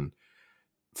frustrating than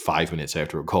 5 minutes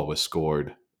after a goal was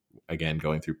scored, again,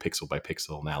 going through pixel by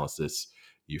pixel analysis,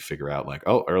 you figure out like,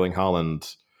 Erling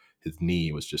Haaland, his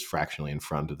knee was just fractionally in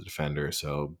front of the defender.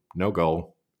 So no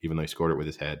goal, even though he scored it with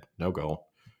his head, no goal.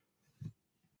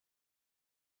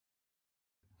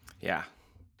 Yeah.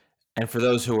 And for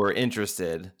those who are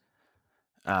interested,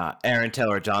 Aaron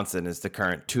Taylor Johnson is the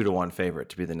current 2-1 favorite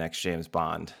to be the next James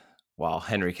Bond, while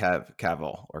Henry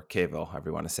Cavill, or Cavill, however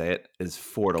you want to say it, is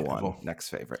 4-1 next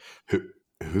favorite.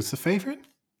 Who's the favorite?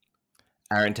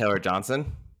 Aaron Taylor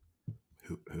Johnson.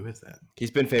 Who is that?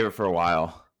 He's been favorite for a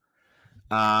while.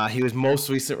 He was most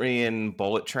recently in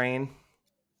Bullet Train.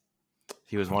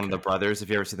 He was one of the brothers. If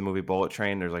you ever see the movie Bullet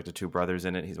Train, there's like the two brothers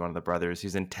in it. He's one of the brothers.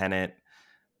 He's in Tenet.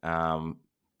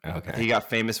 He got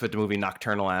famous with the movie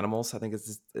Nocturnal Animals. I think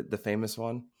it's the famous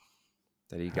one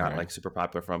that he got like super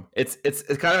popular from. It's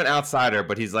kind of an outsider,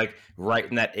 but he's like right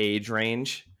in that age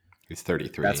range. He's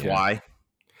 33. That's why.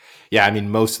 Yeah, I mean,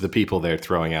 most of the people they're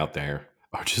throwing out there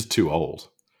are just too old.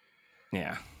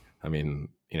 Yeah. I mean,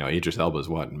 Idris Elba's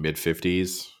what,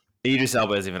 mid-50s? Idris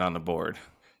Elba is even on the board.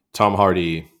 Tom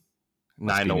Hardy.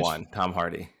 9-1, Tom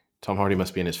Hardy. Tom Hardy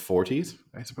must be in his 40s,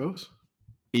 I suppose.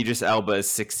 Idris Elba is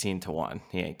 16-1.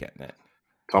 He ain't getting it.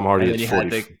 Tom Hardy is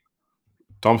 40.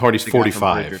 Tom Hardy's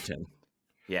 45.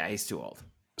 Yeah, he's too old.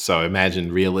 So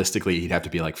imagine realistically he'd have to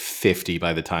be like 50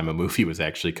 by the time a movie was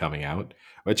actually coming out.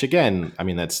 Which again, I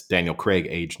mean that's Daniel Craig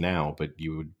age now, but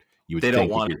you would they don't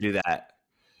want to do that.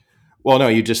 Well, no,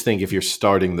 you just think if you're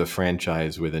starting the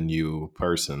franchise with a new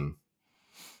person,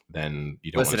 then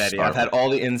you don't. Listen, Eddie, I've had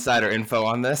all the insider info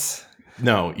on this.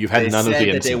 No, you've had none of the. They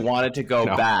said that they wanted to go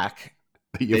back.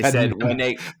 They said when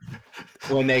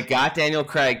they got Daniel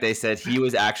Craig, they said he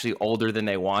was actually older than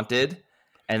they wanted,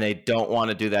 and they don't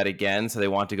want to do that again. So they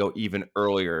want to go even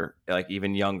earlier, like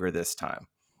even younger this time.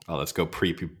 Oh, let's go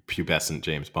pre-pubescent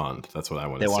James Bond. That's what I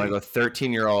want They to want to see. go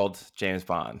 13-year-old James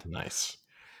Bond. Nice.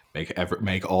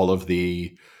 Make all of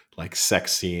the like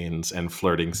sex scenes and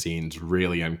flirting scenes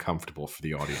really uncomfortable for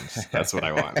the audience. That's what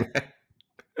I want.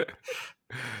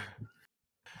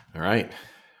 All right.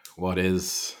 What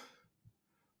is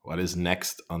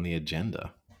next on the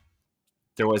agenda?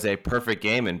 There was a perfect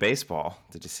game in baseball.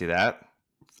 Did you see that?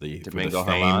 Domingo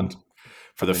German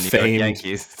For of the the New York famed,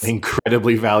 Yankees.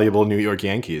 incredibly valuable New York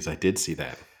Yankees. I did see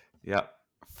that. Yep.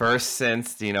 First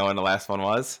since, do you know when the last one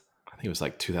was? I think it was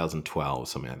like 2012,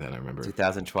 something like that. I remember.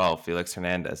 2012, Felix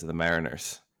Hernandez of the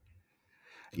Mariners.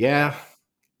 Yeah.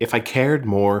 If I cared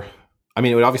more, I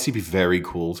mean, it would obviously be very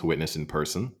cool to witness in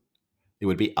person. It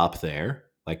would be up there,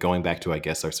 like going back to, I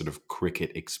guess, our sort of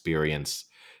cricket experience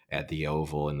at the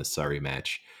Oval in the Surrey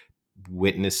match.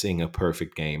 Witnessing a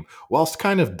perfect game, whilst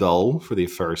kind of dull for the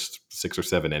first 6 or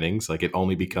 7 innings, like it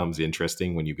only becomes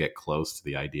interesting when you get close to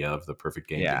the idea of the perfect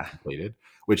game being completed,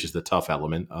 which is the tough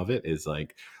element of it. Is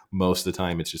like most of the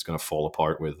time it's just going to fall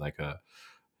apart with like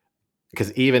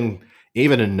because even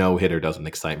a no-hitter doesn't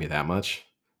excite me that much.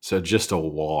 So just a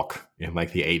walk in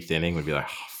like the 8th inning would be like,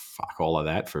 oh, fuck all of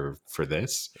that for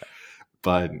this. Yeah.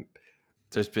 But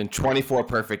there's been 24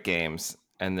 perfect games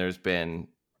and there's been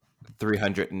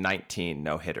 319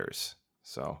 no-hitters.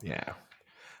 So yeah,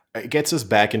 it gets us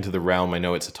back into the realm. I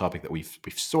know it's a topic that we've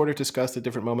sort of discussed at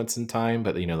different moments in time,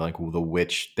 but like the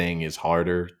which thing is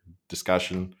harder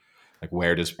discussion. Like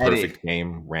where does perfect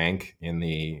game rank in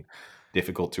the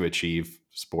difficult to achieve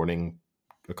sporting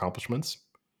accomplishments?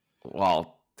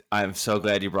 Well, I'm so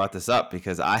glad you brought this up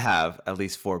because I have, at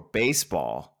least for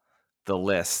baseball, the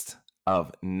list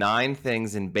of 9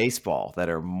 things in baseball that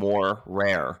are more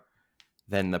rare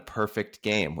than the perfect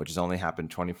game, which has only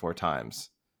happened 24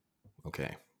 times.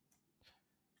 Okay.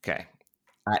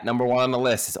 At number 1 on the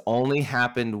list, it's only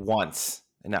happened once,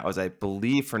 and that was, I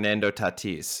believe, Fernando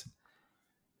Tatis.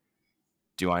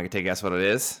 Do you want to take a guess what it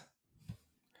is?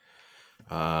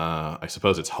 I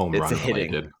suppose it's home run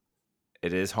related.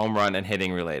 It is home run and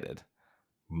hitting related.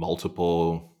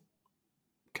 Multiple,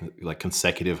 like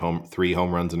consecutive 3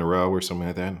 home runs in a row or something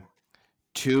like that.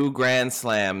 2 grand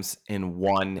slams in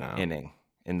 1 inning,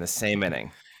 in the same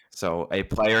inning. So a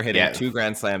player hitting 2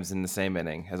 grand slams in the same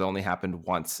inning has only happened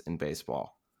once in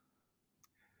baseball.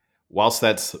 Whilst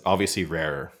that's obviously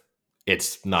rarer,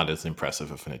 it's not as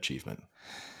impressive of an achievement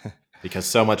because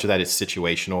so much of that is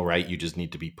situational, right? You just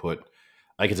need to be put,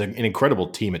 like, it's an incredible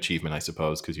team achievement, I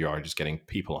suppose, because you are just getting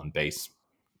people on base.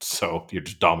 So you're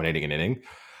just dominating an inning,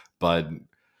 but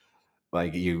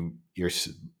like you're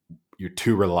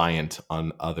too reliant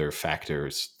on other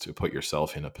factors to put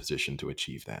yourself in a position to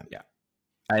achieve that. Yeah.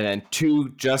 And then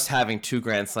just having 2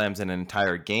 grand slams in an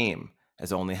entire game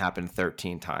has only happened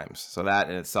 13 times. So that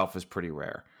in itself is pretty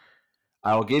rare.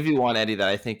 I'll give you one, Eddie, that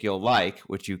I think you'll like,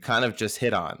 which you kind of just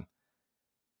hit on.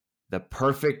 The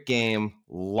perfect game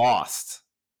lost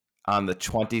on the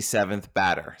 27th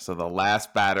batter. So the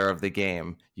last batter of the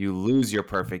game, you lose your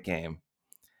perfect game,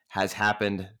 has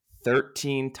happened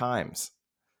 13 times.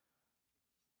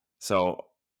 So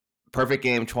perfect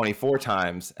game 24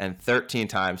 times, and 13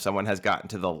 times someone has gotten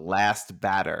to the last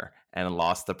batter and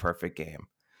lost the perfect game.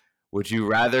 Would you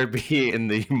rather be in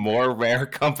the more rare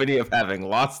company of having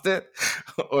lost it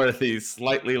or the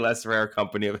slightly less rare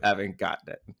company of having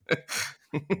gotten it?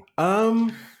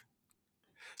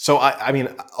 So I mean,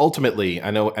 ultimately,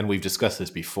 I know, and we've discussed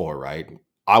this before, right?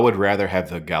 I would rather have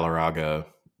the Galarraga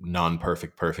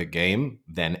non-perfect perfect game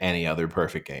than any other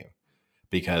perfect game,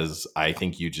 because I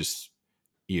think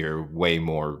you're way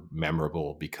more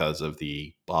memorable because of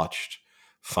the botched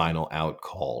final out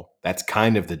call. That's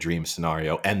kind of the dream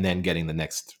scenario, and then getting the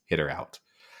next hitter out.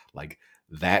 Like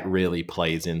that really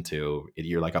plays into it.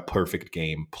 You're like a perfect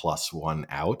game plus 1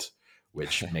 out,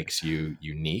 which makes you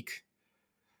unique.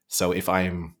 So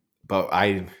I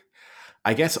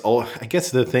guess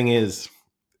the thing is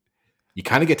you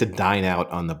kind of get to dine out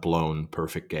on the blown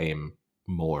perfect game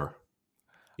more.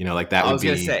 Like that I would was be.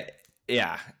 going to say,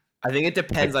 yeah. I think it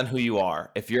depends on who you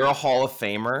are. If you're a Hall of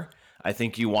Famer, I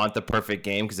think you want the perfect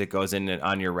game because it goes in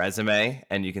on your resume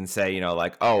and you can say,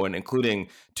 like, oh, and including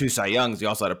 2 Cy Youngs, you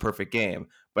also had a perfect game.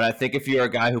 But I think if you're a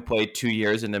guy who played 2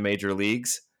 years in the major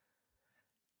leagues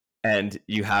and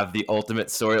you have the ultimate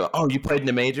story, like, oh, you played in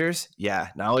the majors? Yeah.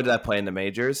 Not only did I play in the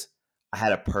majors, I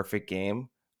had a perfect game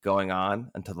going on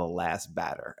until the last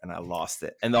batter and I lost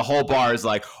it. And the whole bar is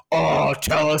like, oh,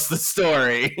 tell us the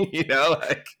story,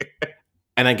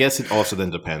 And I guess it also then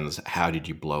depends, how did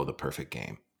you blow the perfect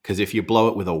game? Because if you blow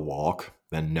it with a walk,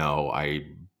 then no, I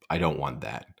don't want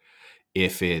that.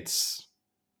 If it's,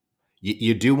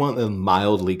 you do want the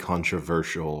mildly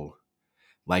controversial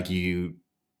like the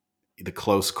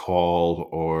close call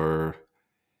or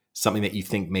something that you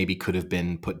think maybe could have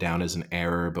been put down as an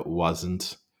error but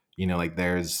wasn't. Like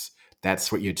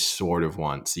that's what you'd sort of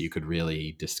want, so you could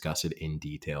really discuss it in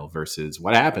detail versus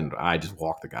what happened. I just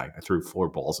walked the guy. I threw 4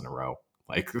 balls in a row.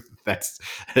 Like that's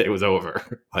it was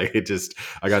over. Like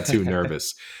I got too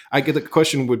nervous. The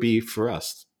question would be for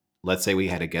us. Let's say we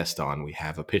had a guest on, we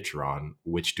have a pitcher on.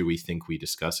 Which do we think we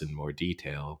discuss in more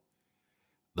detail?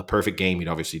 The perfect game, you'd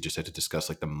obviously just have to discuss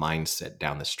like the mindset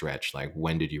down the stretch. Like,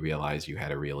 when did you realize you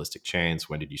had a realistic chance?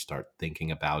 When did you start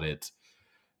thinking about it?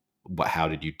 How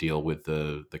did you deal with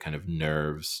the kind of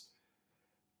nerves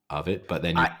of it? But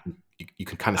then I you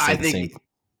can kind of say I the same. think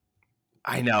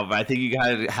I know, but I think you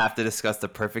kind of have to discuss the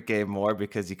perfect game more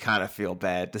because you kind of feel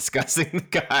bad discussing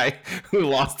the guy who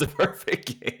lost the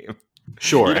perfect game.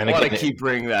 Sure, You don't and want again, to keep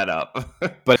bringing that up.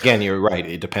 but again, you're right.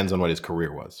 It depends on what his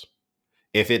career was.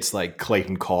 If it's like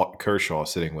Clayton Kershaw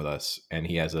sitting with us and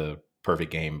he has a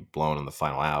perfect game blown in the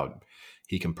final out,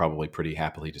 he can probably pretty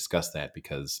happily discuss that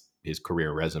because his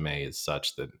career resume is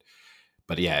such that.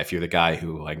 But yeah, if you're the guy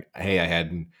who like, hey,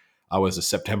 I was a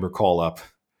September call up,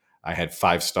 I had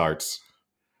 5 starts.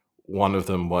 One of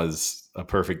them was a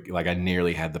perfect, like I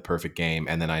nearly had the perfect game,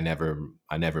 and then I never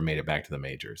made it back to the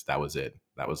majors. That was it.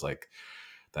 That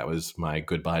was my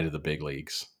goodbye to the big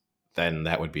leagues. Then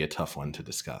that would be a tough one to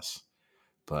discuss.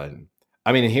 But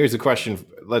I mean, here's a question.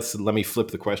 Let me flip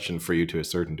the question for you to a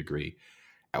certain degree.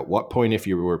 At what point, if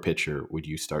you were a pitcher, would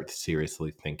you start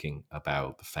seriously thinking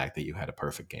about the fact that you had a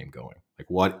perfect game going? Like,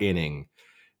 what inning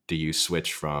do you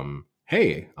switch from,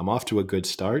 hey, I'm off to a good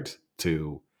start,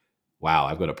 to, wow,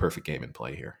 I've got a perfect game in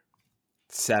play here?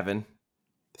 7.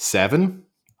 7?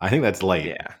 I think that's late.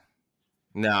 Yeah.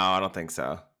 No, I don't think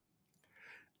so.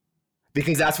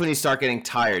 Because that's when you start getting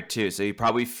tired too. So you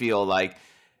probably feel like,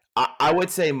 I would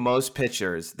say most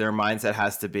pitchers, their mindset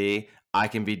has to be, I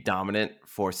can be dominant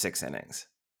for 6 innings.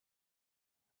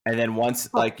 And then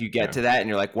once like you get Yeah. to that and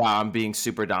you're like, wow, I'm being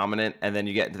super dominant. And then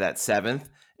you get into that 7th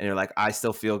and you're like, I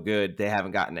still feel good. They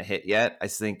haven't gotten a hit yet. I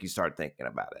think you start thinking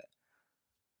about it.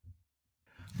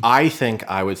 I think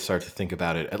I would start to think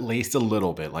about it at least a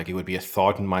little bit. Like, it would be a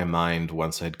thought in my mind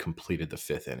once I'd completed the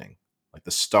 5th inning. Like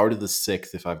the start of the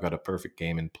 6th, if I've got a perfect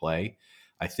game in play,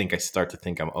 I think I start to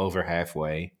think I'm over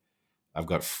halfway. I've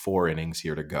got 4 innings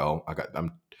here to go.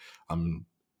 I'm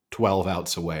 12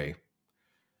 outs away.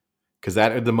 Because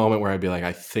that at the moment where I'd be like,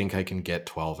 I think I can get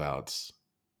 12 outs.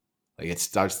 Like, it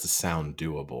starts to sound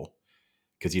doable.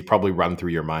 Because you'd probably run through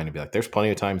your mind and be like, there's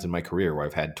plenty of times in my career where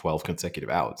I've had 12 consecutive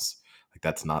outs. Like,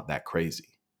 that's not that crazy.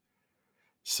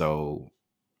 So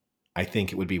I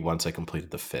think it would be once I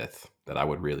completed the 5th that I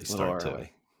would really start to.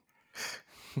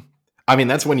 I mean,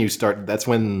 that's when you start. That's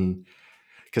when,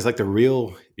 because like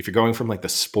if you're going from like the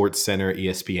Sports Center,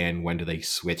 ESPN, when do they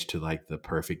switch to like the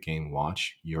perfect game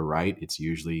watch? You're right. It's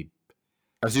usually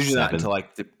Not until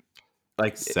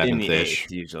 7th in the ish.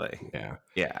 8th usually. Yeah.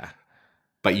 Yeah.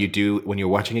 But you do, when you're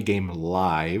watching a game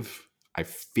live, I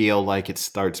feel like it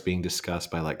starts being discussed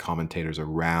by like commentators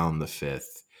around the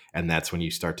 5th. And that's when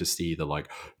you start to see the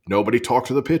like, nobody talk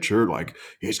to the pitcher. Like,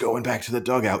 he's going back to the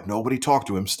dugout. Nobody talk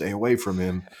to him. Stay away from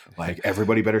him. Like,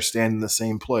 everybody better stand in the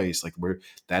same place. Like,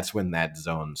 that's when that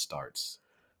zone starts.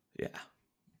 Yeah.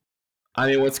 I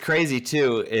mean, what's crazy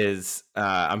too is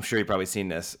I'm sure you've probably seen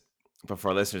this, but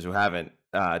for listeners who haven't,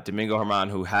 Domingo German,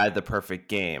 who had the perfect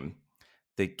game,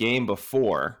 the game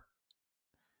before,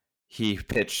 he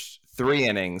pitched 3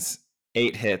 innings,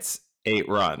 8 hits, 8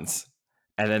 runs.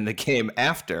 And then the game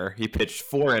after, he pitched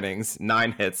 4 innings,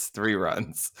 9 hits, 3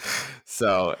 runs.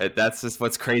 So that's just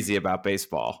what's crazy about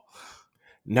baseball.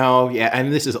 No, yeah,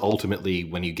 and this is ultimately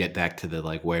when you get back to the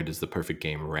like, where does the perfect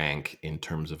game rank in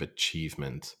terms of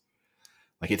achievement?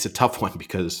 Like, it's a tough one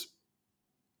because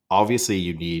obviously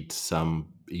you need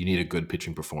a good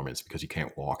pitching performance because you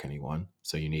can't walk anyone,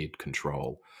 so you need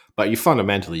control. But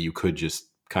you could just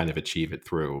kind of achieve it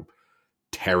through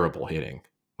terrible hitting.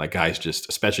 Like, guys just,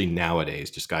 especially nowadays,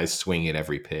 just guys swing at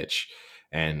every pitch.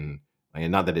 And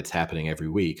not that it's happening every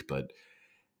week, but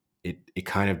it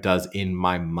kind of does, in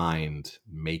my mind,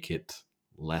 make it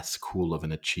less cool of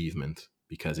an achievement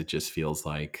because it just feels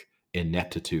like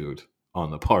ineptitude on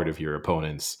the part of your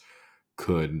opponents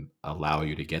could allow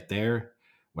you to get there.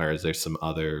 Whereas there's some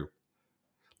other,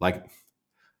 like,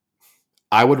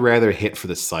 I would rather hit for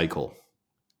the cycle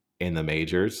in the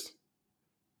majors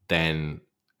than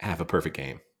have a perfect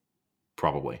game,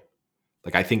 probably.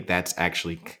 Like, I think that's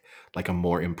actually like a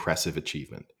more impressive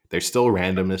achievement. There's still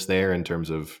randomness there in terms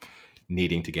of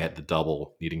needing to get the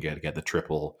double, needing to get the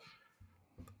triple.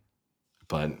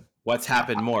 But what's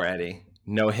happened more, Eddie?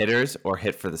 No hitters or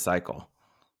hit for the cycle?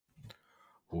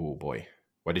 Oh boy.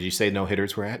 What did you say no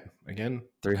hitters were at again?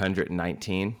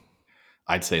 319.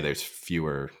 I'd say there's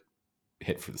fewer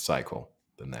hit for the cycle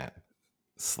than that.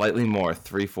 Slightly more,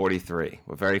 343.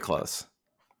 We're very close.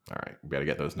 All right. We got to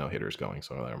get those no hitters going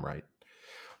so that I'm right.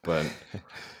 But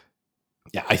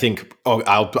yeah, I think,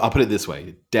 I'll put it this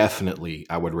way. Definitely,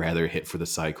 I would rather hit for the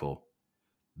cycle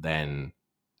than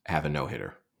have a no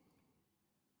hitter.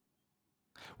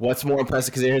 What's more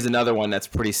impressive? Because here's another one that's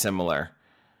pretty similar.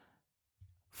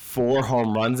 4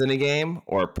 home runs in a game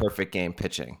or a perfect game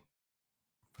pitching?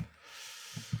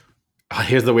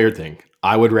 Here's the weird thing.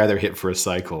 I would rather hit for the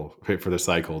cycle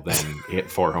than hit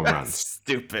 4 home runs.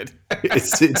 Stupid.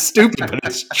 It's stupid, but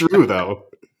it's true though.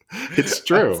 It's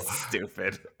true. That's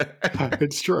stupid.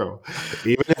 It's true.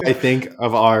 Even if I think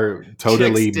of our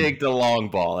totally Chicks dig the long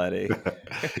ball, Eddie.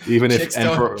 Even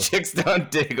chicks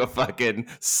don't dig a fucking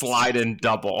slide and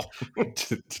double.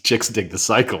 Chicks dig the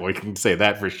cycle. We can say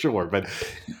that for sure. But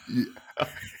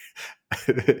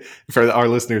for our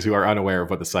listeners who are unaware of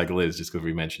what the cycle is, just because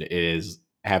we mentioned it, it is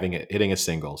hitting a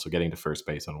single, so getting to first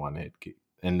base on one hit,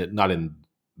 and not in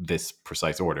this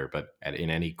precise order, but in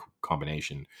any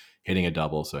combination, hitting a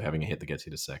double, so having a hit that gets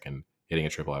you to second, hitting a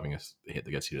triple, having a hit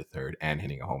that gets you to third, and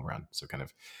hitting a home run. So kind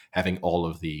of having all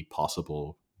of the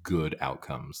possible good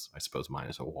outcomes, I suppose,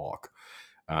 minus a walk.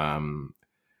 I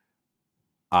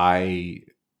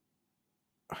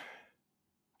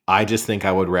just think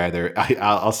I would rather.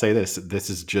 I'll say this. This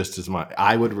is just as much.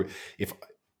 I would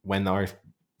when our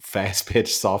fast pitch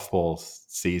softball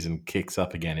season kicks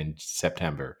up again in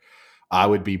September, I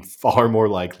would be far more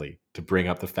likely to bring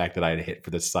up the fact that I'd hit for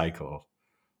the cycle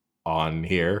on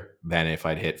here than if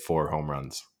I'd hit 4 home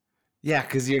runs. Yeah,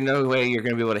 because you're no way you're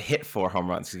going to be able to hit 4 home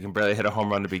runs because you can barely hit a home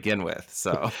run to begin with.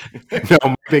 So no,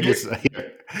 my biggest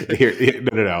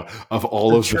no. Of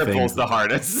all of the things, triple's the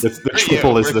hardest. The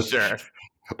triple is the sure.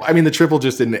 I mean, the triple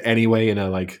just in any way in a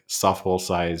like softball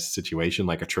size situation,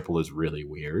 like a triple is really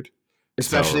weird,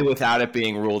 especially without it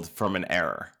being ruled from an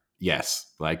error.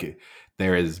 Yes, like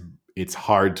it's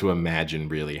hard to imagine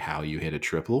really how you hit a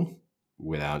triple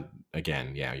without,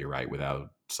 again, yeah, you're right,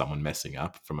 without someone messing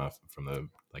up from the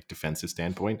like defensive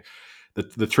standpoint.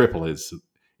 The triple is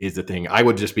the thing. I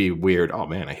would just be weird. Oh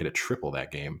man, I hit a triple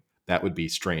that game. That would be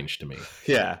strange to me.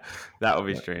 Yeah, that would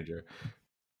be stranger.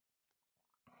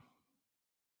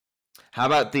 How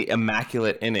about the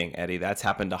immaculate inning, Eddie? That's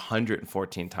happened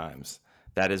 114 times.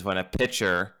 That is when a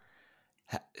pitcher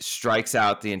strikes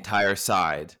out the entire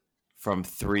side from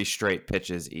 3 straight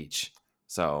pitches each.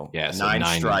 So, yeah, so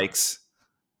 9 strikes.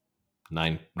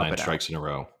 Nine strikes in a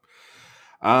row.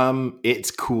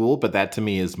 It's cool, but that to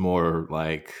me is more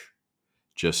like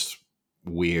just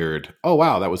weird. Oh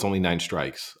wow, that was only 9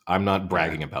 strikes. I'm not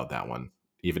bragging about that one.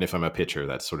 Even if I'm a pitcher,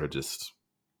 that's sort of just,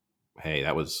 hey,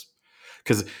 that was,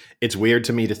 because it's weird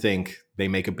to me to think they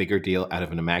make a bigger deal out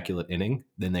of an immaculate inning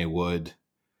than they would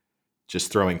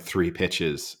just throwing 3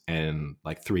 pitches and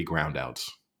like 3 ground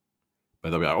outs. But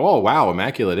they'll be like, oh wow,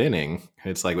 immaculate inning.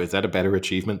 It's like, is that a better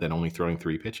achievement than only throwing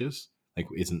 3 pitches? Like,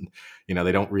 isn't,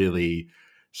 they don't really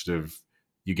sort of,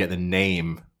 you get the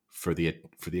name for the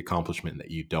accomplishment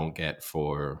that you don't get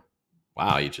for,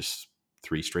 wow, you just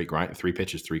 3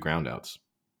 pitches, 3 ground outs.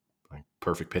 Like,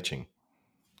 perfect pitching.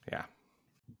 Yeah.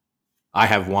 I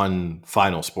have one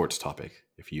final sports topic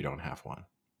if you don't have one.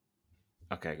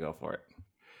 Okay, go for it.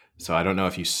 So I don't know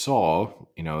if you saw,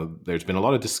 there's been a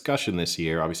lot of discussion this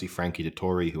year. Obviously, Frankie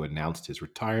Dettori, who announced his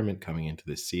retirement coming into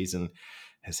this season,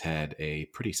 has had a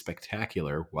pretty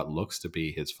spectacular, what looks to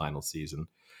be his final season.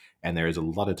 And there is a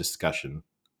lot of discussion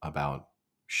about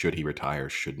should he retire,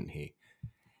 shouldn't he?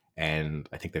 And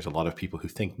I think there's a lot of people who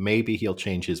think maybe he'll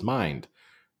change his mind.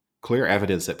 Clear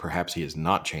evidence that perhaps he is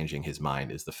not changing his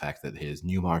mind is the fact that his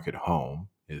Newmarket home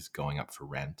is going up for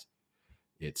rent.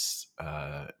 It's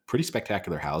a pretty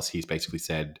spectacular house. He's basically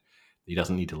said he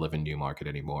doesn't need to live in Newmarket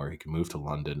anymore. He can move to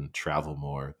London, travel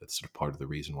more. That's sort of part of the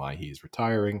reason why he's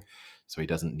retiring. So he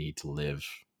doesn't need to live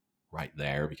right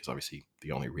there, because obviously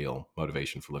the only real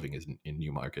motivation for living in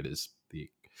Newmarket is the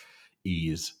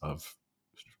ease of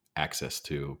access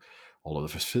to all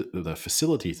of the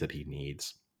facilities that he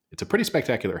needs. It's a pretty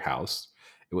spectacular house.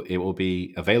 It will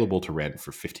be available to rent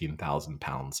for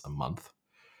 £15,000 a month.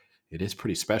 It is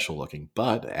pretty special looking,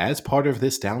 but as part of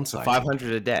this downsizing,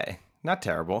 500 a day, not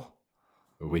terrible.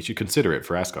 We should consider it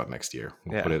for Ascot next year.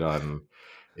 We'll put it on.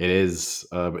 It is,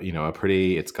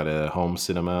 it's got a home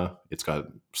cinema. It's got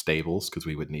stables, because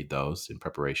we would need those in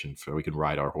preparation for, we can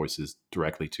ride our horses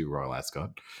directly to Royal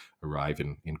Ascot, arrive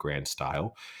in grand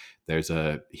style. There's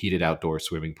a heated outdoor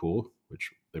swimming pool,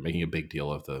 which they're making a big deal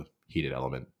of the heated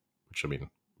element, which, I mean,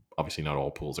 obviously not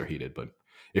all pools are heated, but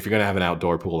if you're going to have an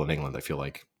outdoor pool in England, I feel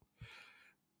like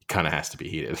it kind of has to be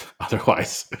heated.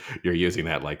 Otherwise, you're using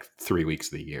that like 3 weeks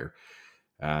of the year.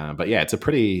 But yeah, it's a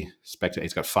pretty spectacular.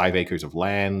 It's got 5 acres of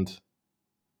land.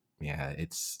 Yeah,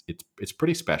 it's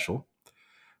pretty special.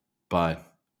 But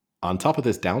on top of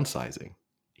this downsizing,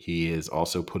 he is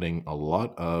also putting a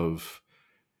lot of,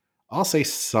 I'll say,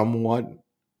 somewhat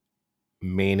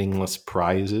meaningless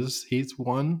prizes he's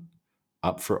won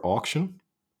up for auction.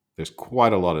 There's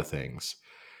quite a lot of things.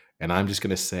 And I'm just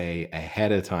going to say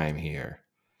ahead of time here,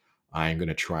 I'm going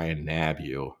to try and nab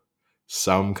you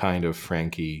some kind of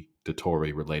Frankie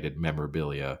Dettori related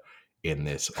memorabilia in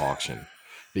this auction,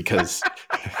 because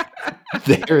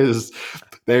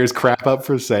there's crap up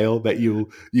for sale that you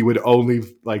would only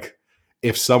like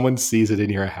if someone sees it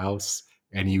in your house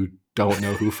and you don't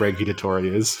know who Frankie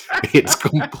Dettori is. It's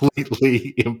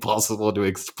completely impossible to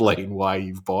explain why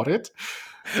you've bought it.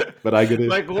 But I get it.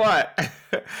 Like what?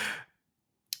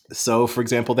 So, for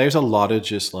example, there's a lot of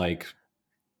just like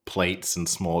plates and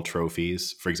small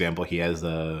trophies. For example, he has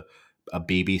a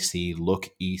BBC Look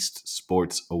East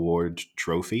Sports Award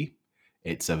trophy.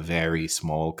 It's a very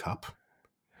small cup.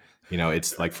 You know,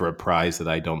 it's like for a prize that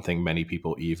I don't think many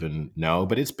people even know,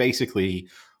 but it's basically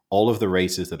all of the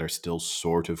races that are still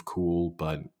sort of cool,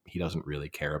 but he doesn't really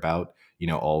care about. You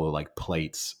know, all the like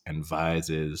plates and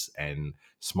vases and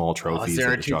small Oh, is trophies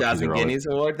there that a the jockeys 2000 are always. Guineas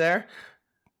award there?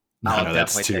 No, I'll no,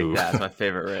 that's definitely take too. that. It's my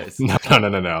favorite race.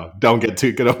 No. Don't get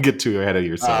too ahead of Oh,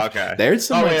 yourself. okay. There's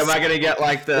some Oh like wait, am I gonna get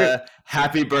like there, the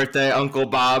Happy Birthday Uncle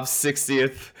Bob's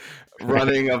 60th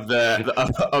running of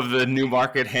the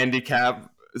Newmarket Handicap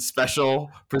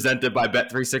Special presented by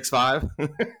Bet365?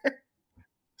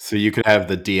 so you could have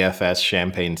the DFS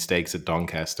Champagne Stakes at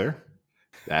Doncaster.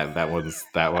 That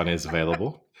one is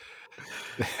available.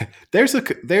 There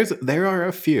are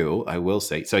a few, I will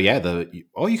say. So yeah,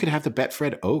 you could have the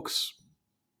Betfred Oaks.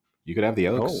 You could have the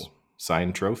Oaks Oh,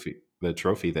 signed trophy, the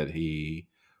trophy that he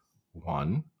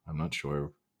won. I'm not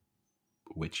sure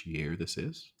which year this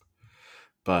is,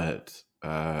 but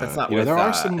that's not there with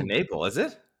are some. Enable, is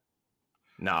it?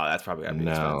 No, that's probably gotta be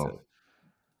expensive. No,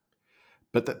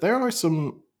 but there are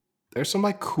some. There's some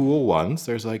like cool ones.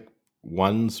 There's like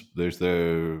ones. There's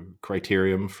the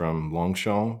Criterium from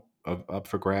Longchamp up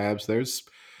for grabs. There's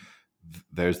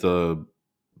the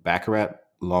Baccarat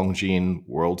Longines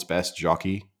World's Best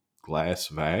Jockey glass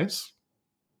vase.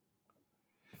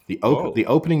 The Whoa.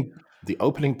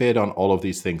 opening bid on all of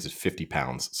these things is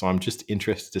 £50. So I'm just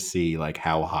interested to see like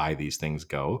how high these things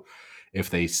go.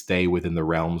 If they stay within the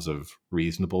realms of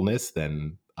reasonableness,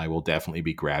 then I will definitely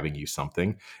be grabbing you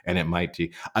something. And it might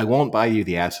be I won't buy you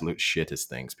the absolute shittest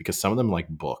things because some of them like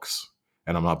books.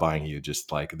 And I'm not buying you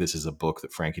just like this is a book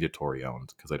that Frankie Dettori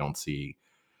owned because I don't see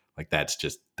like that's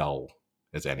just dull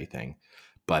as anything.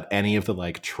 But any of the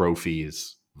like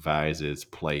trophies, vases,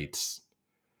 plates,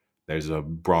 there's a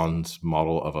bronze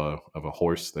model of a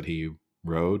horse that he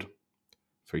rode,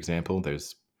 for example.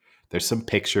 There's some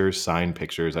pictures, signed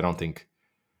pictures. I don't think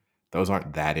those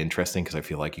aren't that interesting because I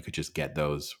feel like you could just get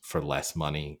those for less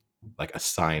money, like a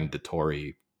signed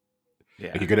Dettori.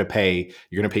 Like Yeah. you're gonna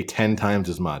pay 10 times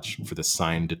as much for the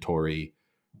signed Dettori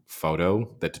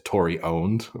photo that Dettori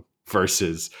owned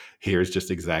versus here's just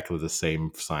exactly the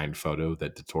same signed photo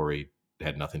that Dettori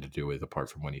had nothing to do with apart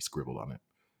from when he scribbled on it.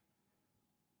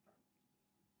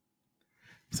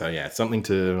 So yeah, something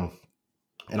to.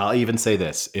 And I'll even say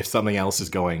this: if something else is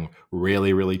going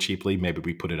really, really cheaply, maybe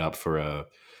we put it up for a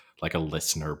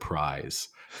listener prize.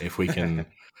 If we can,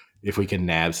 if we can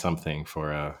nab something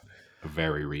for a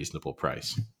very reasonable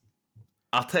price.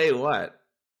 I'll tell you what,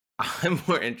 I'm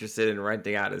more interested in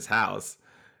renting out his house.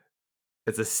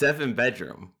 It's a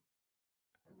 7-bedroom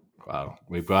Wow,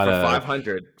 we've got for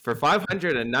a.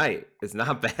 500 a night. It's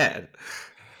not bad.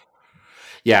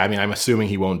 Yeah, I mean, I'm assuming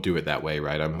he won't do it that way,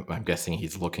 right? I'm guessing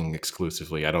he's looking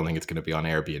exclusively. I don't think it's going to be on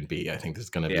Airbnb. I think this is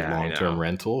going to be Yeah, I long term know.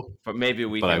 rental. But maybe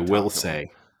we But I can will talk to him.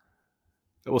 say,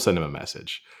 we'll send him a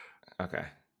message. Okay.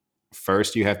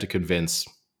 First, you have to convince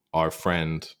our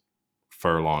friend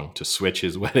Furlong to switch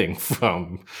his wedding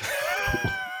from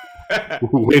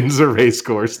Windsor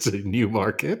Racecourse to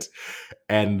Newmarket,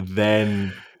 and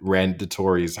then rent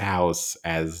Dettori's house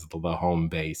as the home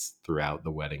base throughout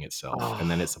the wedding itself. And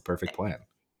then Oh, it's a perfect plan.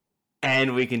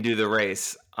 and we can do the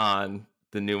race on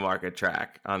the Newmarket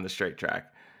track, on the straight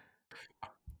track.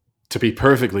 To be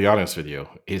perfectly honest with you,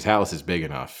 his house is big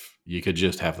enough. You could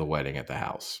just have the wedding at the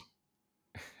house.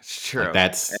 It's Like true.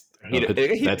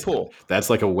 He'd that's pull.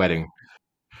 that's like a wedding.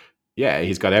 Yeah,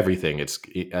 he's got everything. It's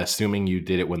assuming you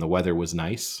did it when the weather was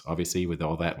nice, obviously with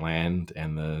all that land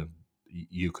and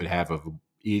you could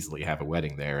easily have a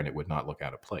wedding there and it would not look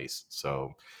out of place.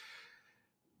 So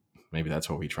Maybe that's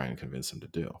what we try and convince him to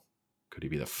do. Could he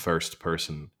be the first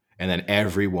person? And then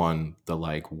everyone, the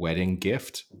like wedding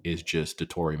gift is just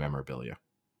Dottore memorabilia.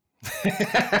 wait.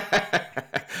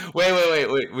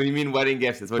 What do you mean wedding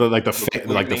gifts? Is what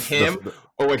Like him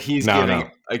or what he's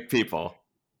giving like people?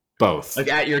 Both. Like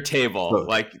at your table, Both.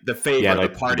 like the favor, Yeah,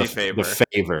 like the party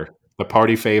favor. The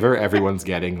party favor. Everyone's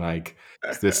getting like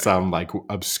some like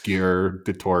obscure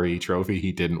Dottore trophy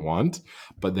he didn't want,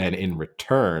 but then in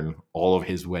return, all of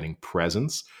his wedding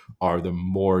presents are the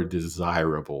more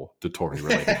desirable Dottore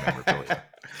related memorabilia.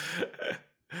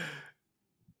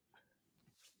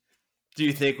 Do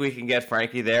you think we can get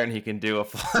Frankie there and he can do a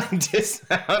flying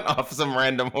dismount off some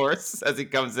random horse as he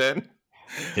comes in?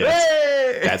 Yes.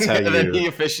 Hey! That's how and then he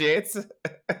officiates.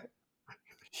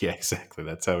 Yeah, exactly.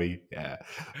 That's how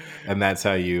and that's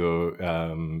how you,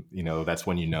 that's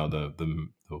when you know the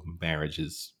marriage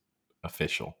is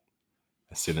official.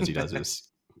 As soon as he does his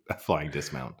flying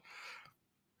dismount.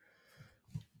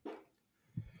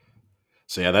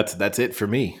 So yeah, that's it for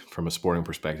me from a sporting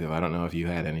perspective. I don't know if you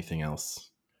had anything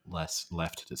else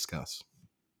left to discuss.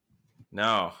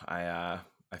 No, I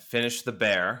finished The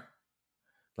Bear.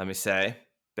 Let me say,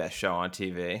 best show on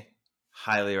TV.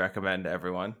 Highly recommend to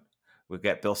everyone. We'll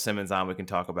get Bill Simmons on. We can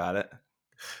talk about it.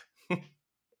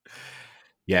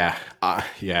 Yeah. I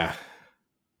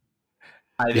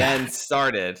then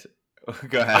started.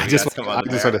 Go ahead.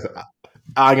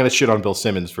 I'm going to shit on Bill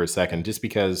Simmons for a second, just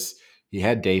because he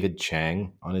had David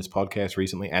Chang on his podcast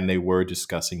recently, and they were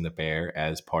discussing The Bear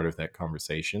as part of that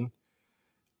conversation.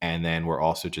 And then we're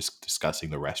also just discussing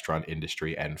the restaurant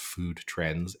industry and food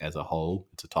trends as a whole.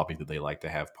 It's a topic that they like to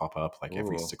have pop up like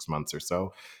every 6 months or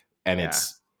so. And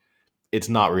it's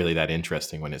not really that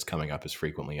interesting when it's coming up as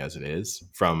frequently as it is.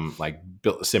 From like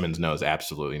Bill Simmons knows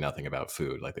absolutely nothing about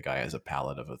food. Like the guy has a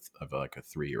palate of like a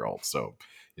 3-year-old. So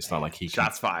it's not like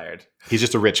shots fired. He's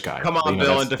just a rich guy. Come on,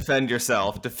 Bill, and defend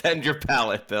yourself. Defend your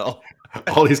palate, Bill.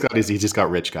 All he's got is he just got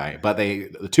rich guy. But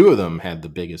the two of them had the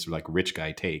biggest like rich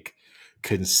guy take.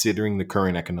 Considering the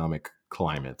current economic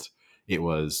climate, it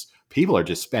was people are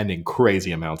just spending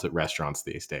crazy amounts at restaurants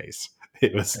these days.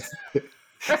 It was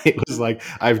like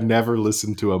I've never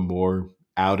listened to a more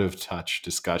out of touch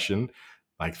discussion.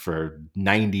 Like for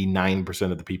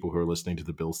 99% of the people who are listening to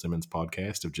the Bill Simmons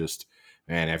podcast of just,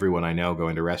 man, everyone I know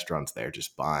going to restaurants, they're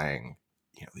just buying,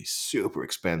 these super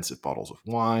expensive bottles of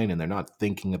wine, and they're not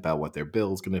thinking about what their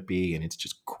bill's going to be. And it's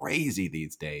just crazy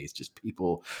these days. Just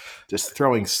people just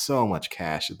throwing so much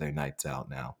cash at their nights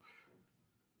out now.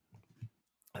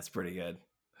 That's pretty good.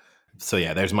 So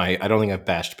yeah, there's I don't think I've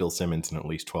bashed Bill Simmons in at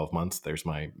least 12 months. There's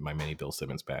my mini Bill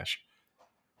Simmons bash.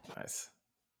 Nice.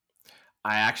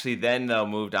 I actually then though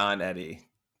moved on, Eddie,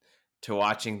 to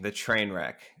watching the train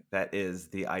wreck that is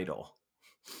The Idol.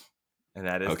 And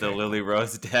that is the Lily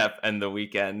Rose Depp and The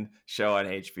Weeknd show on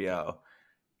HBO.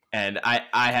 And I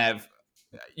have,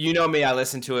 me, I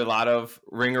listen to a lot of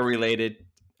Ringer-related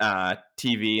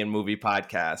TV and movie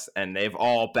podcasts, and they've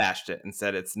all bashed it and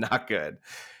said it's not good.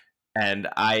 And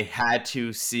I had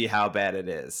to see how bad it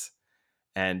is.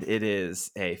 And it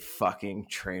is a fucking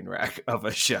train wreck of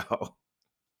a show.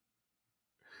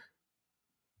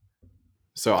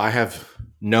 So I have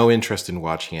no interest in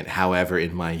watching it. However,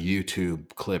 in my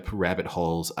YouTube clip rabbit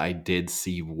holes, I did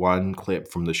see one clip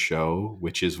from the show,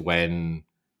 which is when...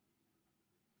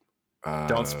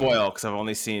 Don't spoil, because I've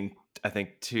only seen, I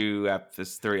think, 3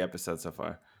 episodes so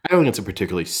far. I don't think it's a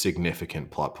particularly significant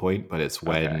plot point, but it's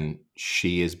when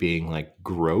she is being like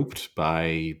groped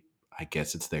by, I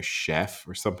guess it's their chef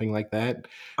or something like that.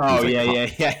 Oh, yeah.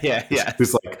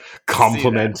 Who's like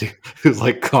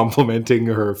complimenting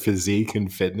her physique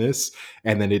and fitness,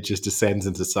 and then it just descends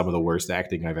into some of the worst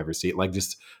acting I've ever seen. Like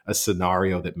just a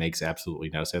scenario that makes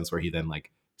absolutely no sense, where he then like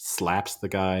slaps the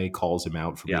guy, calls him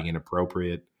out for being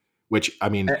inappropriate. Which, I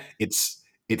mean, it's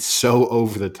so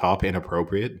over the top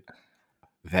inappropriate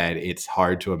that it's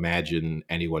hard to imagine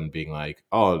anyone being like,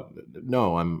 "Oh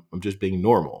no, I'm just being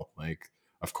normal." Like,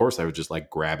 of course, I was just like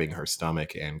grabbing her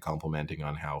stomach and complimenting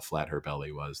on how flat her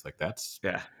belly was. Like that's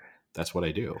what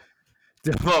I do.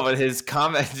 Well, but his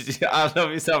comment, I don't know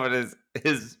if you saw, but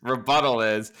his rebuttal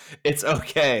is, "It's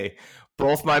okay.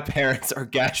 Both my parents are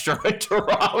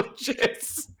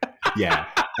gastroenterologists." Yeah,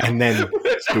 and then I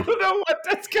don't know what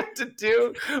that's got to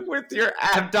do with your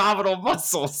abdominal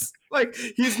muscles. Like,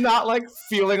 he's not like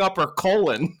feeling up her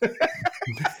colon.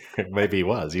 Maybe he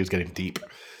was getting deep,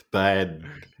 but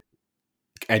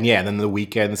and then the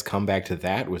weekends come back to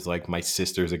that was like, my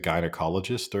sister's a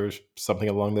gynecologist or something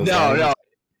along those lines. No,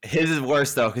 His is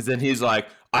worse though, because then he's like,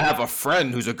 "I have a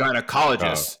friend who's a Oh.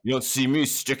 gynecologist. You don't see me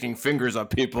sticking fingers on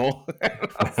people."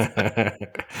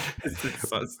 This is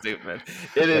so stupid. It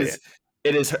But yeah. is.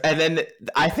 It is. And then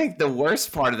I think the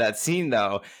worst part of that scene,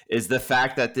 though, is the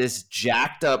fact that this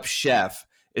jacked up chef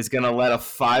is going to let a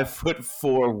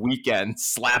 5'4" Weeknd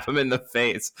slap him in the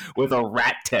face with a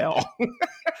rat tail.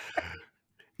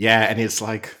 Yeah, and it's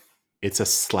like it's a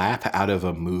slap out of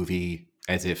a movie,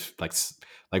 as if like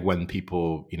when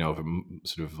people,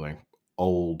 sort of like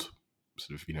old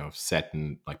sort of, set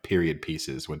in like period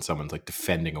pieces, when someone's like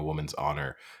defending a woman's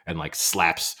honor and like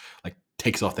slaps, like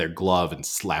takes off their glove and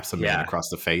slaps a man Yeah. across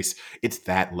the face. It's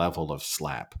that level of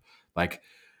slap. Like,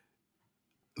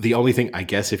 the only thing, I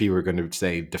guess, if you were going to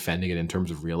say defending it in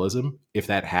terms of realism, if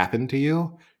that happened to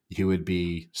you, you would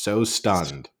be so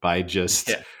stunned by just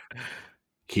Yeah.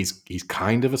 he's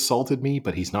kind of assaulted me,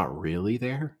 but he's not really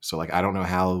there. So like I don't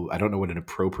know what an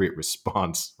appropriate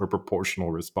response or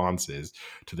proportional response is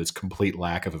to this complete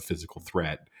lack of a physical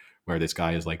threat, where this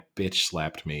guy is like bitch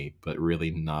slapped me, but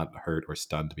really not hurt or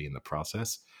stunned me in the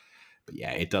process. But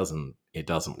yeah, it doesn't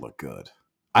look good.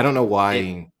 I don't know It.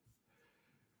 why.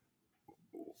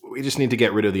 We just need to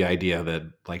get rid of the idea that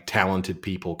like talented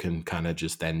people can kind of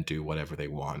just then do whatever they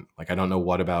want. Like I don't know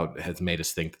what about has made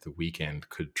us think that the Weeknd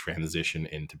could transition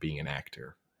into being an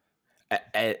actor.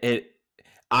 It.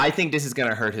 I think this is going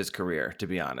to hurt his career, to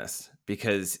be honest,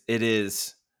 because it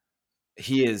is.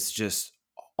 He is just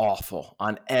awful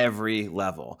on every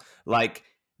level. Like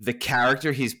the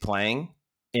character he's playing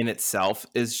in itself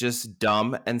is just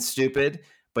dumb and stupid,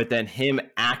 but then him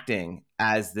acting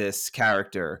as this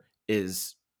character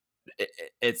is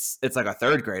it's like a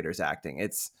third grader's acting.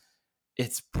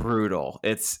 It's brutal.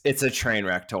 It's a train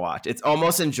wreck to watch. It's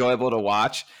almost enjoyable to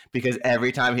watch because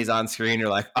every time he's on screen, you're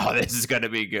like, "Oh, this is gonna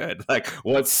be good." Like,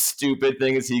 what stupid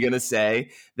thing is he gonna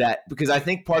say? That because I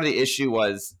think part of the issue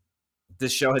was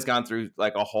this show has gone through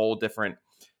like a whole different.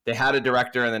 They had a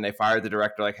director and then they fired the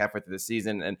director like halfway through the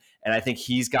season, and I think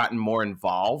he's gotten more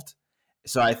involved.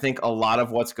 So I think a lot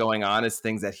of what's going on is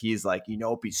things that he's like,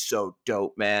 it'd be so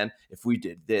dope, man, if we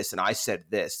did this and I said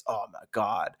this. Oh my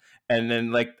god! And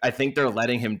then like I think they're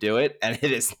letting him do it, and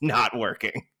it is not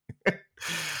working.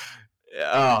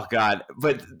 Oh god!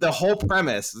 But the whole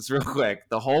premise, it's real quick.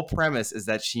 The whole premise is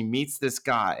that she meets this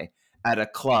guy at a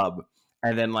club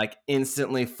and then like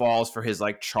instantly falls for his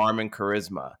like charm and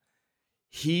charisma.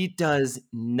 He does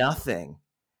nothing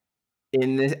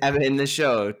in the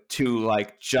show to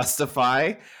like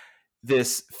justify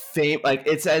this fame. Like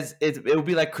it says it would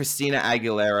be like Christina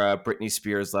Aguilera, Britney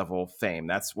Spears level fame.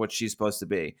 That's what she's supposed to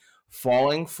be.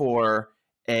 Falling for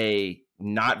a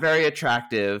not very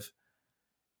attractive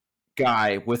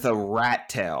guy with a rat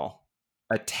tail,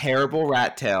 a terrible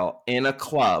rat tail in a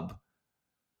club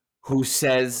who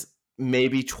says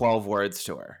maybe 12 words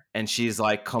to her. And she's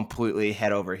like completely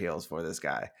head over heels for this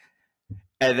guy.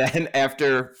 And then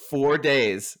after 4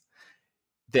 days,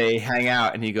 they hang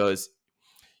out and he goes,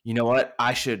 "You know what?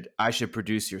 I should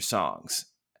produce your songs."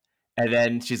 And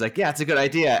then she's like, "Yeah, it's a good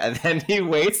idea." And then he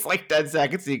waits like 10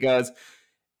 seconds. He goes,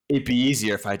 "It'd be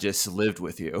easier if I just lived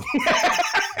with you."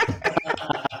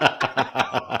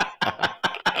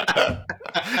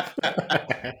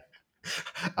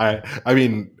 I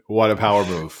mean, what a power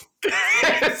move.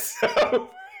 It's so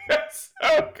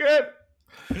good.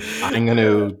 I'm going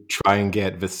to try and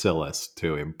get Vasilis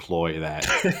to employ that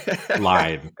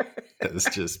line as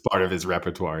just part of his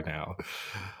repertoire now.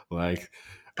 Like,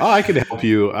 oh, I could help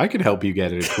you. I could help you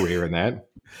get a career in that,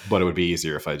 but it would be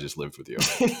easier if I just lived with you.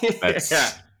 Yeah.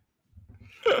 That's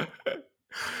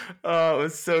Oh, it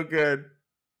was so good.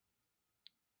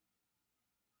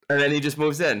 And then he just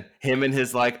moves in. Him and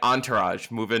his like entourage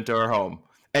move into her home.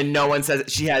 And no one says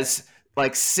she has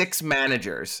like 6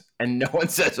 managers and no one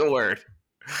says a word.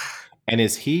 and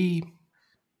is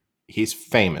he's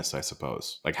famous, I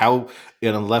suppose. Like how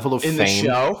in a level of In the fame,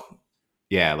 show?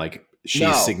 yeah, like she's No,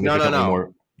 no, no, significantly no.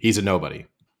 more he's a nobody.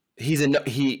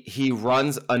 He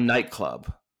runs a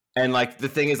nightclub. And like the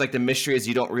thing is like the mystery is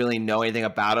you don't really know anything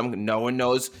about him. No one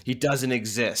knows he doesn't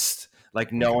exist.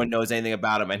 Like no Okay. one knows anything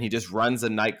about him and he just runs a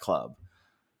nightclub.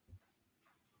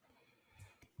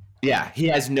 Yeah, he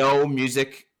has no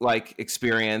music like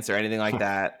experience or anything like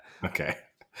that. Okay.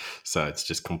 So it's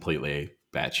just completely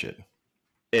batshit.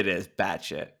 It is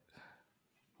batshit.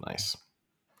 Nice.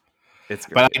 It's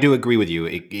But great. I do agree with you.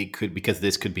 It could, because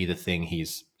this could be the thing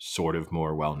he's sort of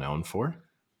more well known for,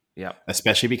 Yep.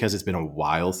 especially because it's been a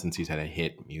while since he's had a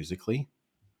hit musically.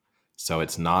 So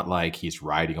it's not like he's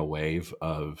riding a wave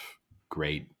of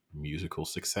great musical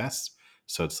success.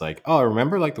 So it's like, oh,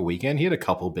 remember like The Weeknd? He had a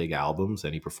couple big albums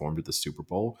and he performed at the Super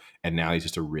Bowl, and now he's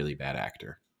just a really bad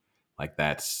actor. Like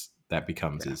that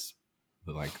becomes his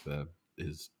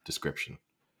description.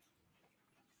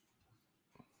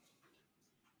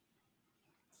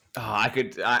 Oh, I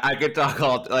could talk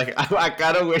all like I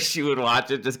kind of wish you would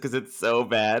watch it just because it's so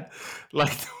bad.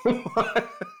 Like we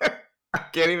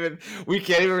can't even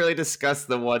really discuss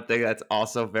the one thing that's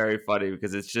also very funny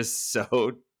because it's just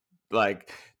so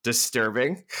like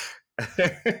disturbing.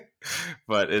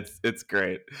 But it's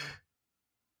great.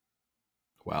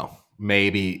 Well,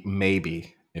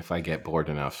 maybe if I get bored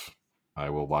enough, I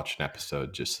will watch an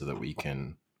episode just so that we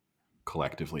can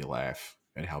collectively laugh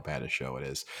at how bad a show it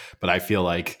is. But I feel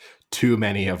like too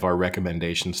many of our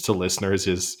recommendations to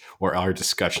listeners or our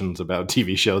discussions about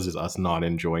TV shows is us not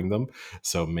enjoying them.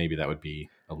 So maybe that would be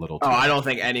a little too I don't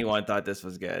think anyone thought this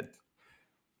was good.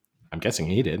 I'm guessing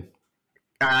he did.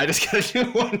 I just gotta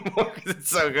do one more because it's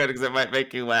so good because it might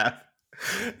make you laugh.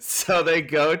 So they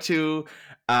go to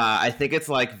I think it's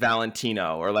like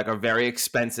Valentino or like a very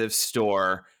expensive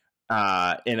store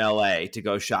in LA to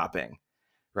go shopping,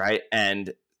 right?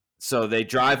 And so they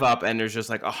drive up and there's just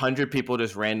like 100 people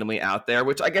just randomly out there,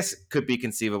 which I guess could be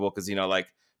conceivable because, you know, like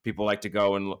people like to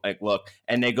go and like look,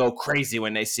 and they go crazy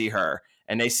when they see her.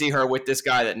 And they see her with this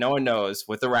guy that no one knows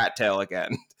with the rat tail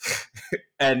again.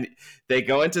 And they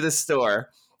go into the store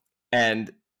and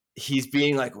he's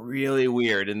being like really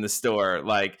weird in the store.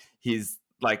 Like he's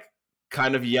like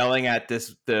kind of yelling at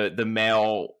the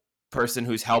male person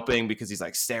who's helping because he's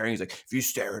like staring. He's like, if you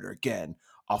stare at her again,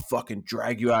 I'll fucking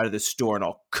drag you out of this store and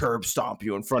I'll curb stomp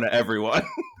you in front of everyone.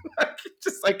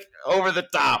 Just like over the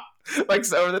top, like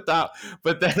so over the top.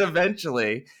 But then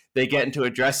eventually they get into a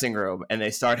dressing room and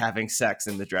they start having sex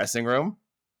in the dressing room.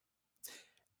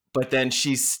 But then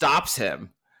she stops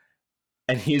him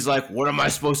and he's like, what am I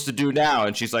supposed to do now?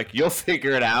 And she's like, you'll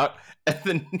figure it out. And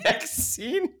the next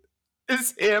scene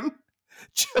is him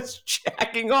just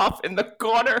jacking off in the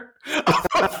corner of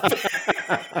a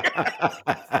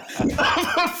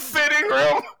fitting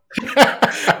room.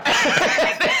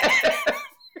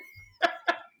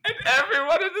 And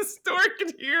everyone in the store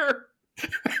can hear.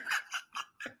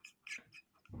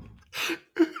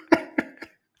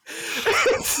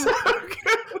 It's so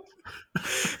good.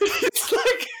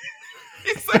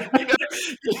 It's like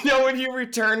you know when you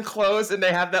return clothes and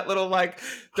they have that little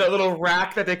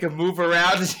rack that they can move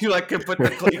around and you like can put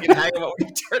the you can hang them up.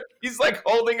 He's like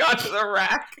holding onto the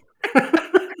rack.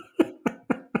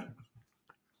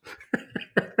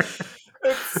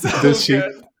 It's so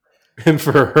good. And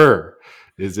for her,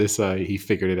 is this he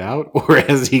figured it out, or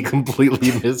has he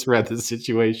completely misread the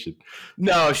situation?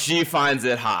 No, she finds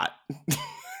it hot.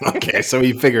 Okay, so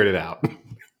he figured it out.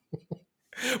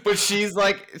 But she's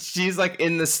like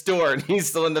in the store and he's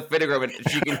still in the fitting room and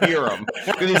she can hear him.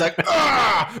 And he's like,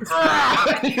 ah,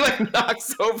 ah! And he like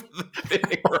knocks over the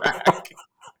fitting rack.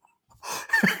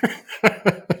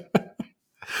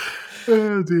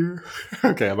 Oh dear.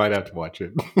 Okay, I might have to watch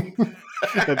it.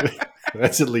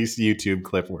 That's at least YouTube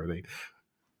clip worthy.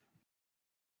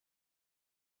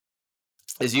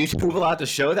 Is YouTube allowed to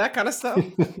show that kind of stuff?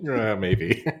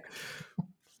 Maybe.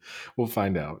 We'll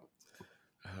find out.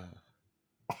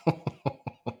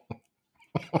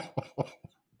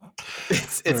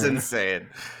 It's insane.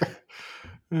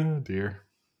 Oh dear.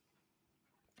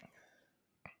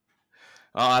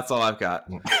 Oh, that's all I've got.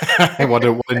 I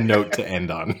wanted one note to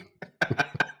end on.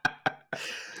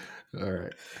 All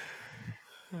right.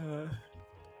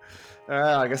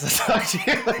 I guess I'll talk to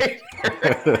you later.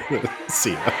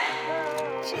 See ya.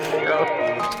 Cheerio.